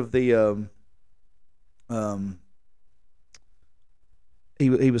part of the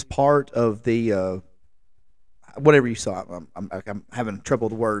he was part of the whatever you saw. I'm having trouble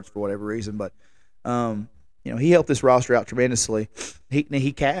with words for whatever reason, but he helped this roster out tremendously.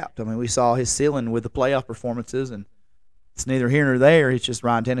 He capped. I mean, we saw his ceiling with the playoff performances, and it's neither here nor there. It's just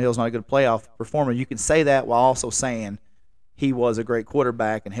Ryan Tannehill's not a good playoff performer. You can say that while also saying he was a great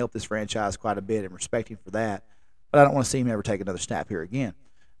quarterback and helped this franchise quite a bit, and respect him for that. But I don't want to see him ever take another snap here again.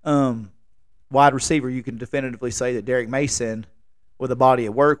 Wide receiver, you can definitively say that Derek Mason, with a body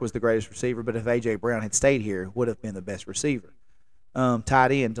of work, was the greatest receiver, but if A.J. Brown had stayed here, would have been the best receiver.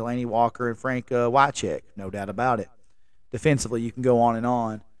 Tight end, Delaney Walker and Frank Wycheck, no doubt about it. Defensively, you can go on and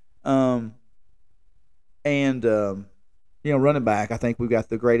on. Running back, I think we've got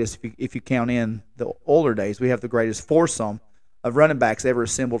the greatest, if you count in the older days, we have the greatest foursome of running backs ever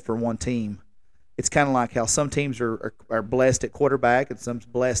assembled for one team. It's kind of like how some teams are blessed at quarterback and some's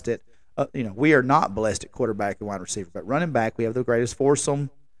blessed at we are not blessed at quarterback and wide receiver, but running back, we have the greatest foursome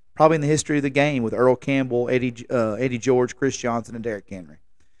probably in the history of the game, with Earl Campbell, Eddie George, Chris Johnson, and Derrick Henry.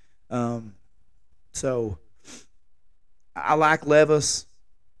 So I like Levis.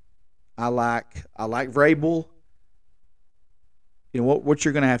 I like Vrabel. What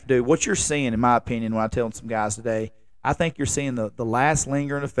you're going to have to do, what you're seeing, in my opinion, when I tell some guys today, I think you're seeing the last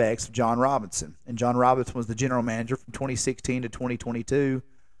lingering effects of John Robinson. And John Robinson was the general manager from 2016 to 2022.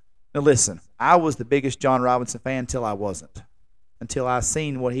 Now, listen, I was the biggest John Robinson fan until I wasn't. Until I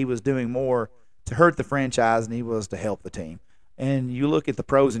seen what he was doing more to hurt the franchise than he was to help the team. And you look at the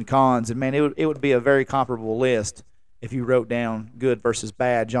pros and cons, and, man, it would be a very comparable list if you wrote down good versus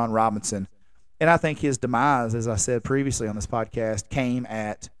bad John Robinson. And I think his demise, as I said previously on this podcast, came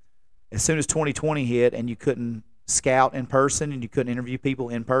at as soon as 2020 hit and you couldn't scout in person and you couldn't interview people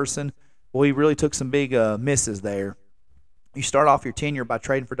in person. Well, he really took some big misses there. You start off your tenure by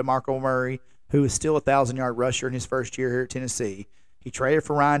trading for DeMarco Murray, who is still a 1,000-yard rusher in his first year here at Tennessee. He traded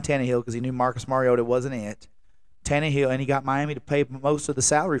for Ryan Tannehill because he knew Marcus Mariota wasn't it. Tannehill, and he got Miami to pay most of the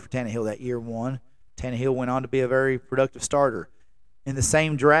salary for Tannehill that year one. Tannehill went on to be a very productive starter. In the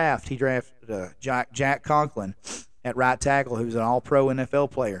same draft, he drafted Jack Conklin at right tackle, who's an all-pro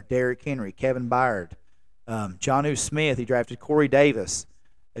NFL player, Derrick Henry, Kevin Byard, Jonnu Smith. He drafted Corey Davis.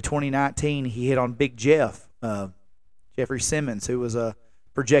 In 2019, he hit on Big Jeff, Jeffrey Simmons, who was a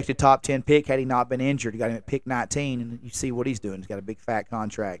projected top 10 pick had he not been injured. He got him at pick 19, and you see what he's doing. He's got a big, fat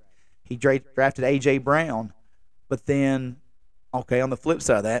contract. He drafted A.J. Brown, but then, on the flip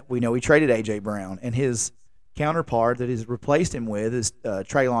side of that, we know he traded A.J. Brown, and his counterpart that he's replaced him with is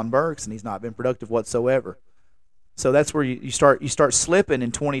Treylon Burks, and he's not been productive whatsoever. So that's where you start slipping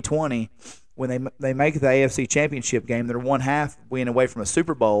in 2020 when they make the AFC Championship game. They're one half being away from a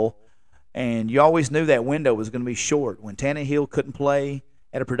Super Bowl, and you always knew that window was going to be short. When Tannehill couldn't play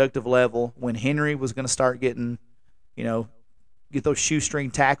at a productive level, when Henry was going to start getting, get those shoestring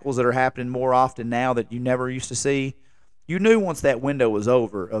tackles that are happening more often now that you never used to see. You knew once that window was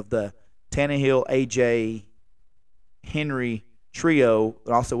over of the Tannehill, AJ, Henry trio,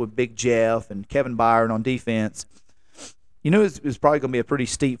 and also with Big Jeff and Kevin Byard on defense, you knew it was probably going to be a pretty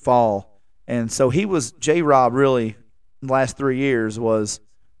steep fall. And so J-Rob really, in the last 3 years, was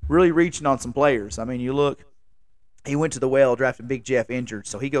really reaching on some players. I mean, you look, he went to the well, drafted Big Jeff injured,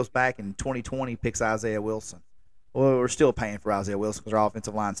 so he goes back in 2020, picks Isaiah Wilson. Well, we're still paying for Isaiah Wilson because our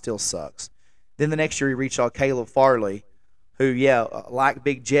offensive line still sucks. Then the next year he reached on Caleb Farley, who, like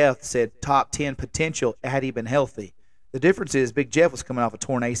Big Jeff, said top 10 potential had he been healthy. The difference is Big Jeff was coming off a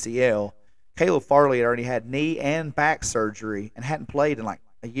torn ACL. Caleb Farley had already had knee and back surgery and hadn't played in like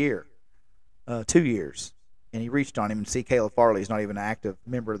a year, 2 years. And he reached on him and see Caleb Farley is not even an active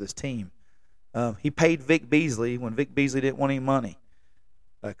member of this team. He paid Vic Beasley when Vic Beasley didn't want any money.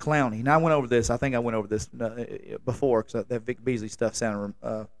 Clowney. And I went over this. I think I went over this before because that Vic Beasley stuff sounded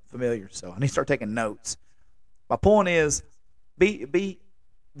familiar. So I need to start taking notes. My point is,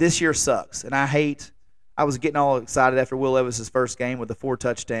 this year sucks, and I was getting all excited after Will Levis' first game with the 4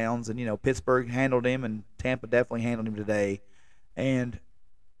 touchdowns, and Pittsburgh handled him, and Tampa definitely handled him today.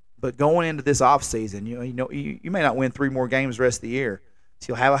 But going into this offseason, you may not win 3 more games the rest of the year, so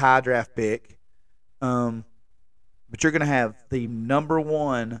you'll have a high draft pick, but you're going to have the number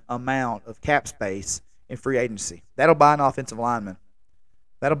 1 amount of cap space in free agency. That'll buy an offensive lineman.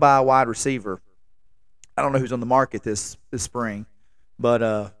 That'll buy a wide receiver. I don't know who's on the market this spring, but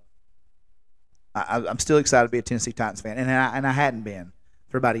I'm still excited to be a Tennessee Titans fan, and I hadn't been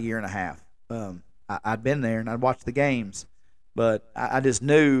for about a year and a half. I'd been there and I'd watched the games, but I just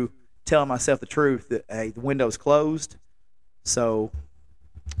knew, telling myself the truth, that hey, the window's closed. So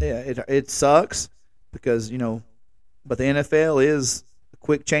yeah, it sucks because but the NFL is a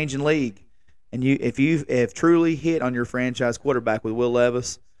quick changing league, and if you have truly hit on your franchise quarterback with Will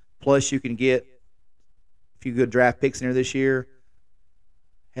Levis, plus you can get a few good draft picks in there this year.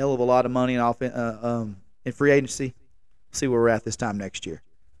 Hell of a lot of money in free agency. See where we're at this time next year.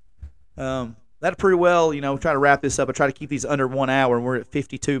 That pretty well, try to wrap this up. I try to keep these under 1 hour, and we're at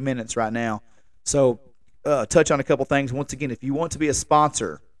 52 minutes right now. So touch on a couple things. Once again, if you want to be a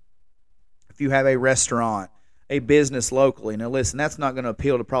sponsor, if you have a restaurant, a business locally, now listen, that's not going to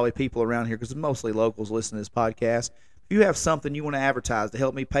appeal to probably people around here because mostly locals listen to this podcast. If you have something you want to advertise to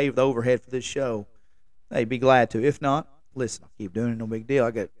help me pay the overhead for this show, hey, be glad to. If not, listen, I'll keep doing it, no big deal.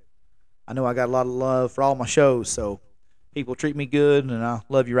 I know I got a lot of love for all my shows, so people treat me good, and I'll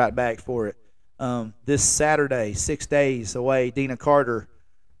love you right back for it. This Saturday, 6 days away, Dina Carter,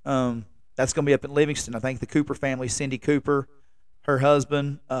 that's going to be up in Livingston. I think the Cooper family, Cindy Cooper, her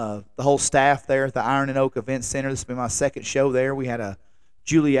husband, the whole staff there at the Iron and Oak Event Center. This will be my second show there. We had a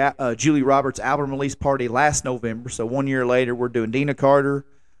Julie Roberts album release party last November, so 1 year later we're doing Dina Carter.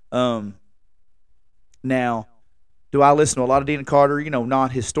 Now, do I listen to a lot of Dina Carter?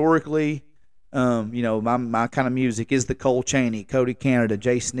 Not historically. My kind of music is the Cole Chaney, Cody Canada,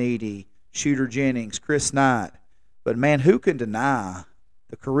 Jay Sneedy, Shooter Jennings, Chris Knight. But, man, who can deny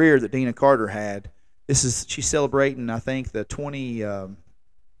the career that Dina Carter had? She's celebrating, I think, this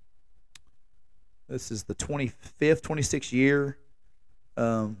is the 25th, 26th year,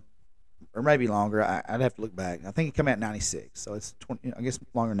 or maybe longer. I'd have to look back. I think it came out in 96, so it's 20, I guess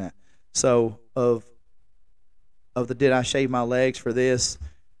longer than that. So, of the Did I Shave My Legs for This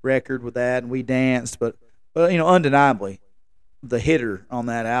record with that, and we danced, but undeniably the hitter on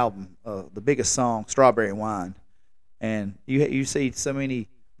that album, the biggest song, Strawberry Wine, and you see so many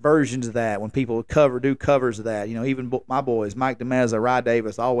versions of that when people do covers of that. Even my boys, Mike DeMezza, Rye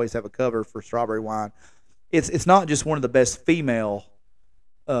Davis, always have a cover for Strawberry Wine. It's not just one of the best female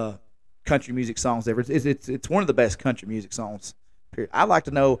country music songs ever. It's one of the best country music songs. Period. I'd like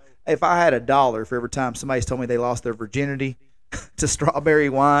to know if I had $1 for every time somebody's told me they lost their virginity to Strawberry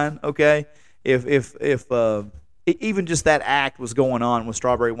Wine. Okay, if even just that act was going on when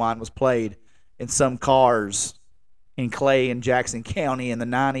Strawberry Wine was played in some cars in Clay and Jackson County in the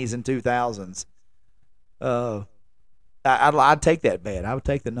 90s and 2000s, I'd take that bet. I would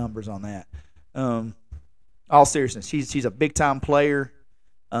take the numbers on that. All seriousness, she's a big time player.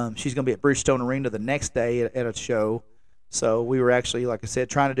 She's going to be at Bridgestone Arena the next day at a show. So we were actually, like I said,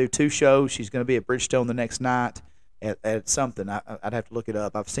 trying to do 2 shows. She's going to be at Bridgestone the next night at something. I'd have to look it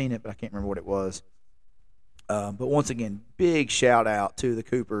up. I've seen it, but I can't remember what it was. But once again, big shout out to the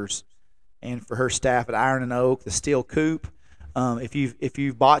Coopers and for her staff at Iron and Oak, the Steel Coop. If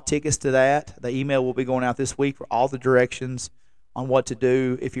you've bought tickets to that, the email will be going out this week for all the directions on what to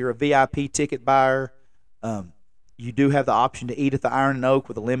do. If you're a VIP ticket buyer, you do have the option to eat at the Iron and Oak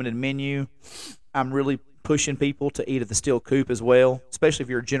with a limited menu. I'm really pushing people to eat at the Steel Coop as well, especially if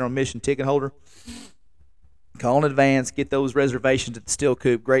you're a general admission ticket holder. Call in advance, get those reservations at the Steel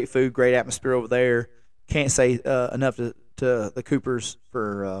Coop. Great food, great atmosphere over there. Can't say enough to the Coopers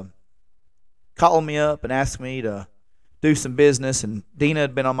for calling me up and asking me to do some business. And Dina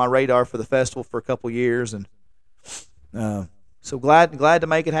had been on my radar for the festival for a couple years, and so glad to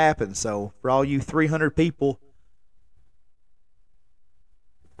make it happen. So for all you 300 people.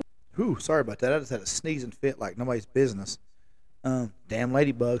 Whew, sorry about that. I just had a sneezing fit like nobody's business. Damn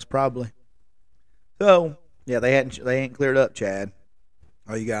ladybugs, probably. So, yeah, they ain't cleared up, Chad.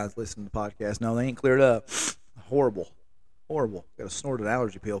 Oh, you guys listen to the podcast. No, they ain't cleared up. Horrible. Got to snort an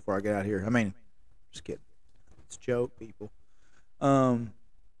allergy pill before I get out here. I mean, just kidding. It's a joke, people.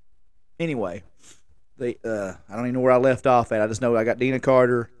 Anyway, I don't even know where I left off at. I just know I got Dina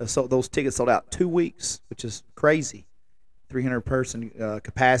Carter. Those tickets sold out 2 weeks, which is crazy. 300 person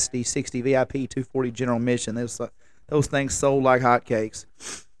capacity, 60 VIP, 240 general admission. Those things sold like hotcakes.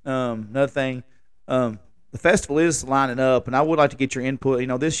 Another thing, the festival is lining up, and I would like to get your input.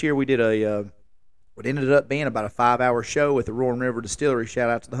 This year we did what ended up being about a 5-hour show at the Roaring River Distillery. Shout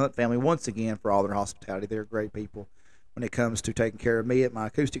out to the Hunt family once again for all their hospitality. They're great people when it comes to taking care of me at my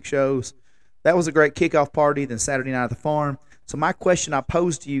acoustic shows. That was a great kickoff party. Then Saturday night at the farm. So my question I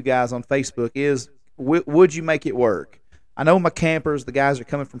posed to you guys on Facebook is, would you make it work? I know my campers, the guys are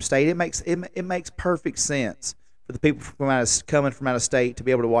coming from state. It makes perfect sense for the people coming from out of state to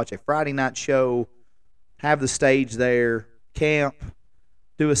be able to watch a Friday night show, have the stage there, camp,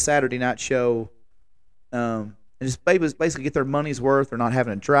 do a Saturday night show, and just basically get their money's worth. They're not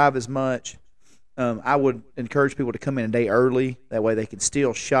having to drive as much. I would encourage people to come in a day early. That way they can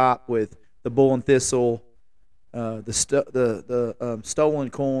still shop with the Bull and Thistle, the Stolen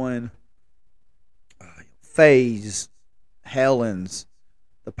Coin, Faye's, Helen's,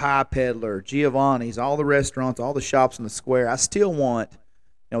 the Pie Peddler, Giovanni's, all the restaurants, all the shops in the square. I still want,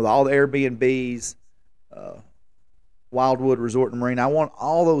 all the Airbnbs, Wildwood Resort and Marine. I want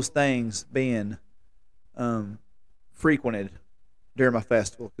all those things being frequented during my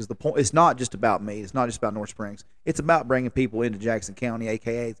festival, because the point, it's not just about me. It's not just about North Springs. It's about bringing people into Jackson County,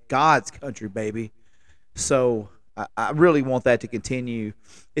 a.k.a. God's country, baby. So I really want that to continue.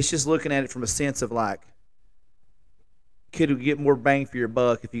 It's just looking at it from a sense of like, could you get more bang for your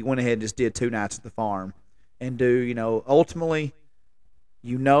buck if you went ahead and just did 2 nights at the farm and do, ultimately,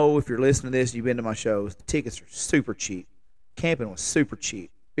 if you're listening to this, you've been to my shows, the tickets are super cheap. Camping was super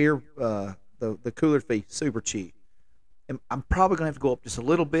cheap. Beer, the cooler fee, super cheap. And I'm probably going to have to go up just a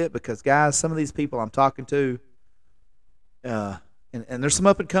little bit because, guys, some of these people I'm talking to, and there's some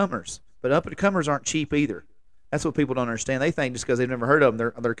up-and-comers, but up-and-comers aren't cheap either. That's what people don't understand. They think just because they've never heard of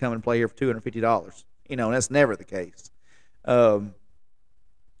them, they're coming to play here for $250. And that's never the case. So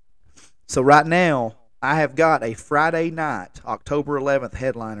right now, I have got a Friday night, October 11th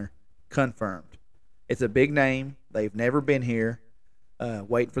headliner confirmed. It's a big name. They've never been here.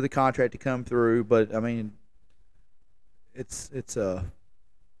 Waiting for the contract to come through, but I mean, it's going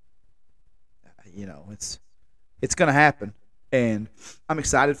to happen, and I'm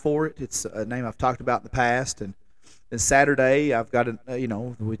excited for it. It's a name I've talked about in the past, and then Saturday I've got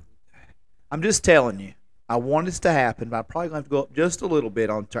I'm just telling you. I want this to happen, but I'm probably going to have to go up just a little bit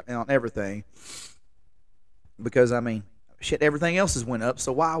on everything because, I mean, everything else has went up,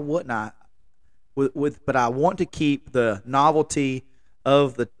 so why wouldn't I? But I want to keep the novelty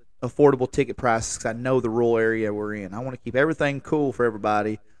of the affordable ticket prices because I know the rural area we're in. I want to keep everything cool for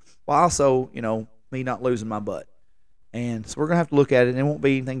everybody while also, me not losing my butt. And so we're going to have to look at it, and it won't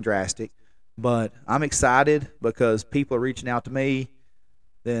be anything drastic. But I'm excited because people are reaching out to me.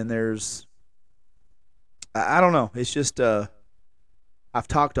 Then there's... I don't know. It's just I've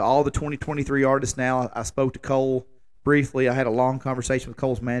talked to all the 2023 artists now. I spoke to Cole briefly. I had a long conversation with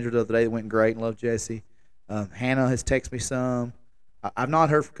Cole's manager the other day that went great and loved Jesse. Hannah has texted me some. I've not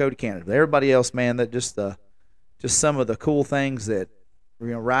heard from Cody Canada. But everybody else, man, that just some of the cool things that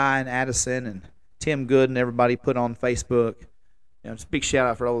Ryan Addison and Tim Good and everybody put on Facebook. Just a big shout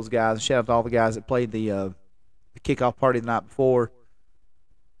out for all those guys. Shout out to all the guys that played the kickoff party the night before.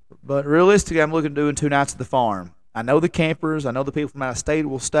 But realistically, I'm looking at doing 2 nights at the farm. I know the campers. I know the people from out of state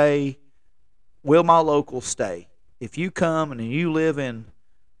will stay. Will my locals stay? If you come and you live in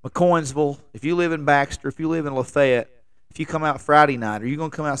McCoynsville, if you live in Baxter, if you live in Lafayette, if you come out Friday night, are you going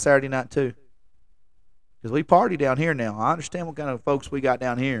to come out Saturday night too? Because we party down here now. I understand what kind of folks we got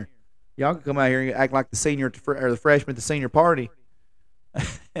down here. Y'all can come out here and act like the senior or the freshman at the senior party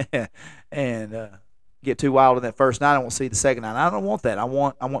and get too wild in that first night. I won't see the second night. I don't want that. I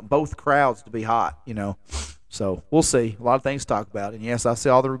want both crowds to be hot, So we'll see. A lot of things to talk about. And yes, I see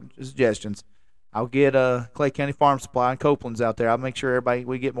all the suggestions. I'll get Clay County Farm Supply and Copeland's out there. I'll make sure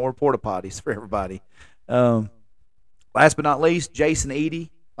we get more porta potties for everybody. Last but not least, Jason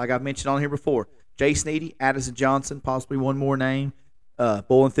Eady, like I've mentioned on here before. Jason Eady, Addison Johnson, possibly one more name.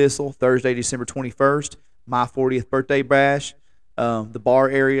 Bull and Thistle, Thursday, December 21st. My 40th birthday bash. The bar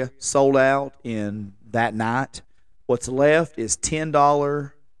area sold out in that night. What's left is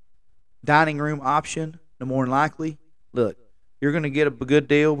 $10 dining room option, no more than likely. Look, you're going to get a good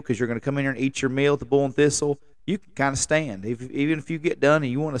deal because you're going to come in here and eat your meal at the Bull and Thistle. You can kind of stand. Even if you get done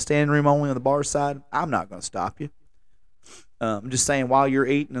and you want to stand room only on the bar side, I'm not going to stop you. I'm just saying while you're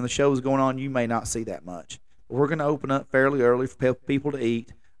eating and the show is going on, you may not see that much. But we're going to open up fairly early for people to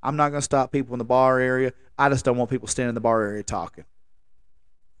eat. I'm not going to stop people in the bar area. I just don't want people standing in the bar area talking.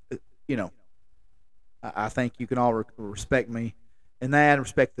 I think you can all respect me and that, and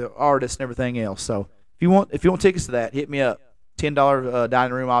respect the artists and everything else. So if if you want tickets to that, hit me up. $10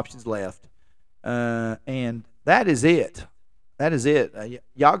 dining room options left. And that is it. That is it.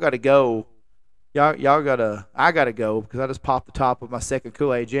 Y'all got to go. Y'all got to. I got to go because I just popped the top of my second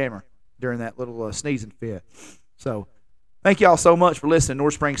Kool-Aid jammer during that little sneezing fit. So, thank y'all so much for listening to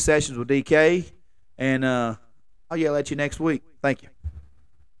North Spring Sessions with DK. And I'll yell at you next week. Thank you.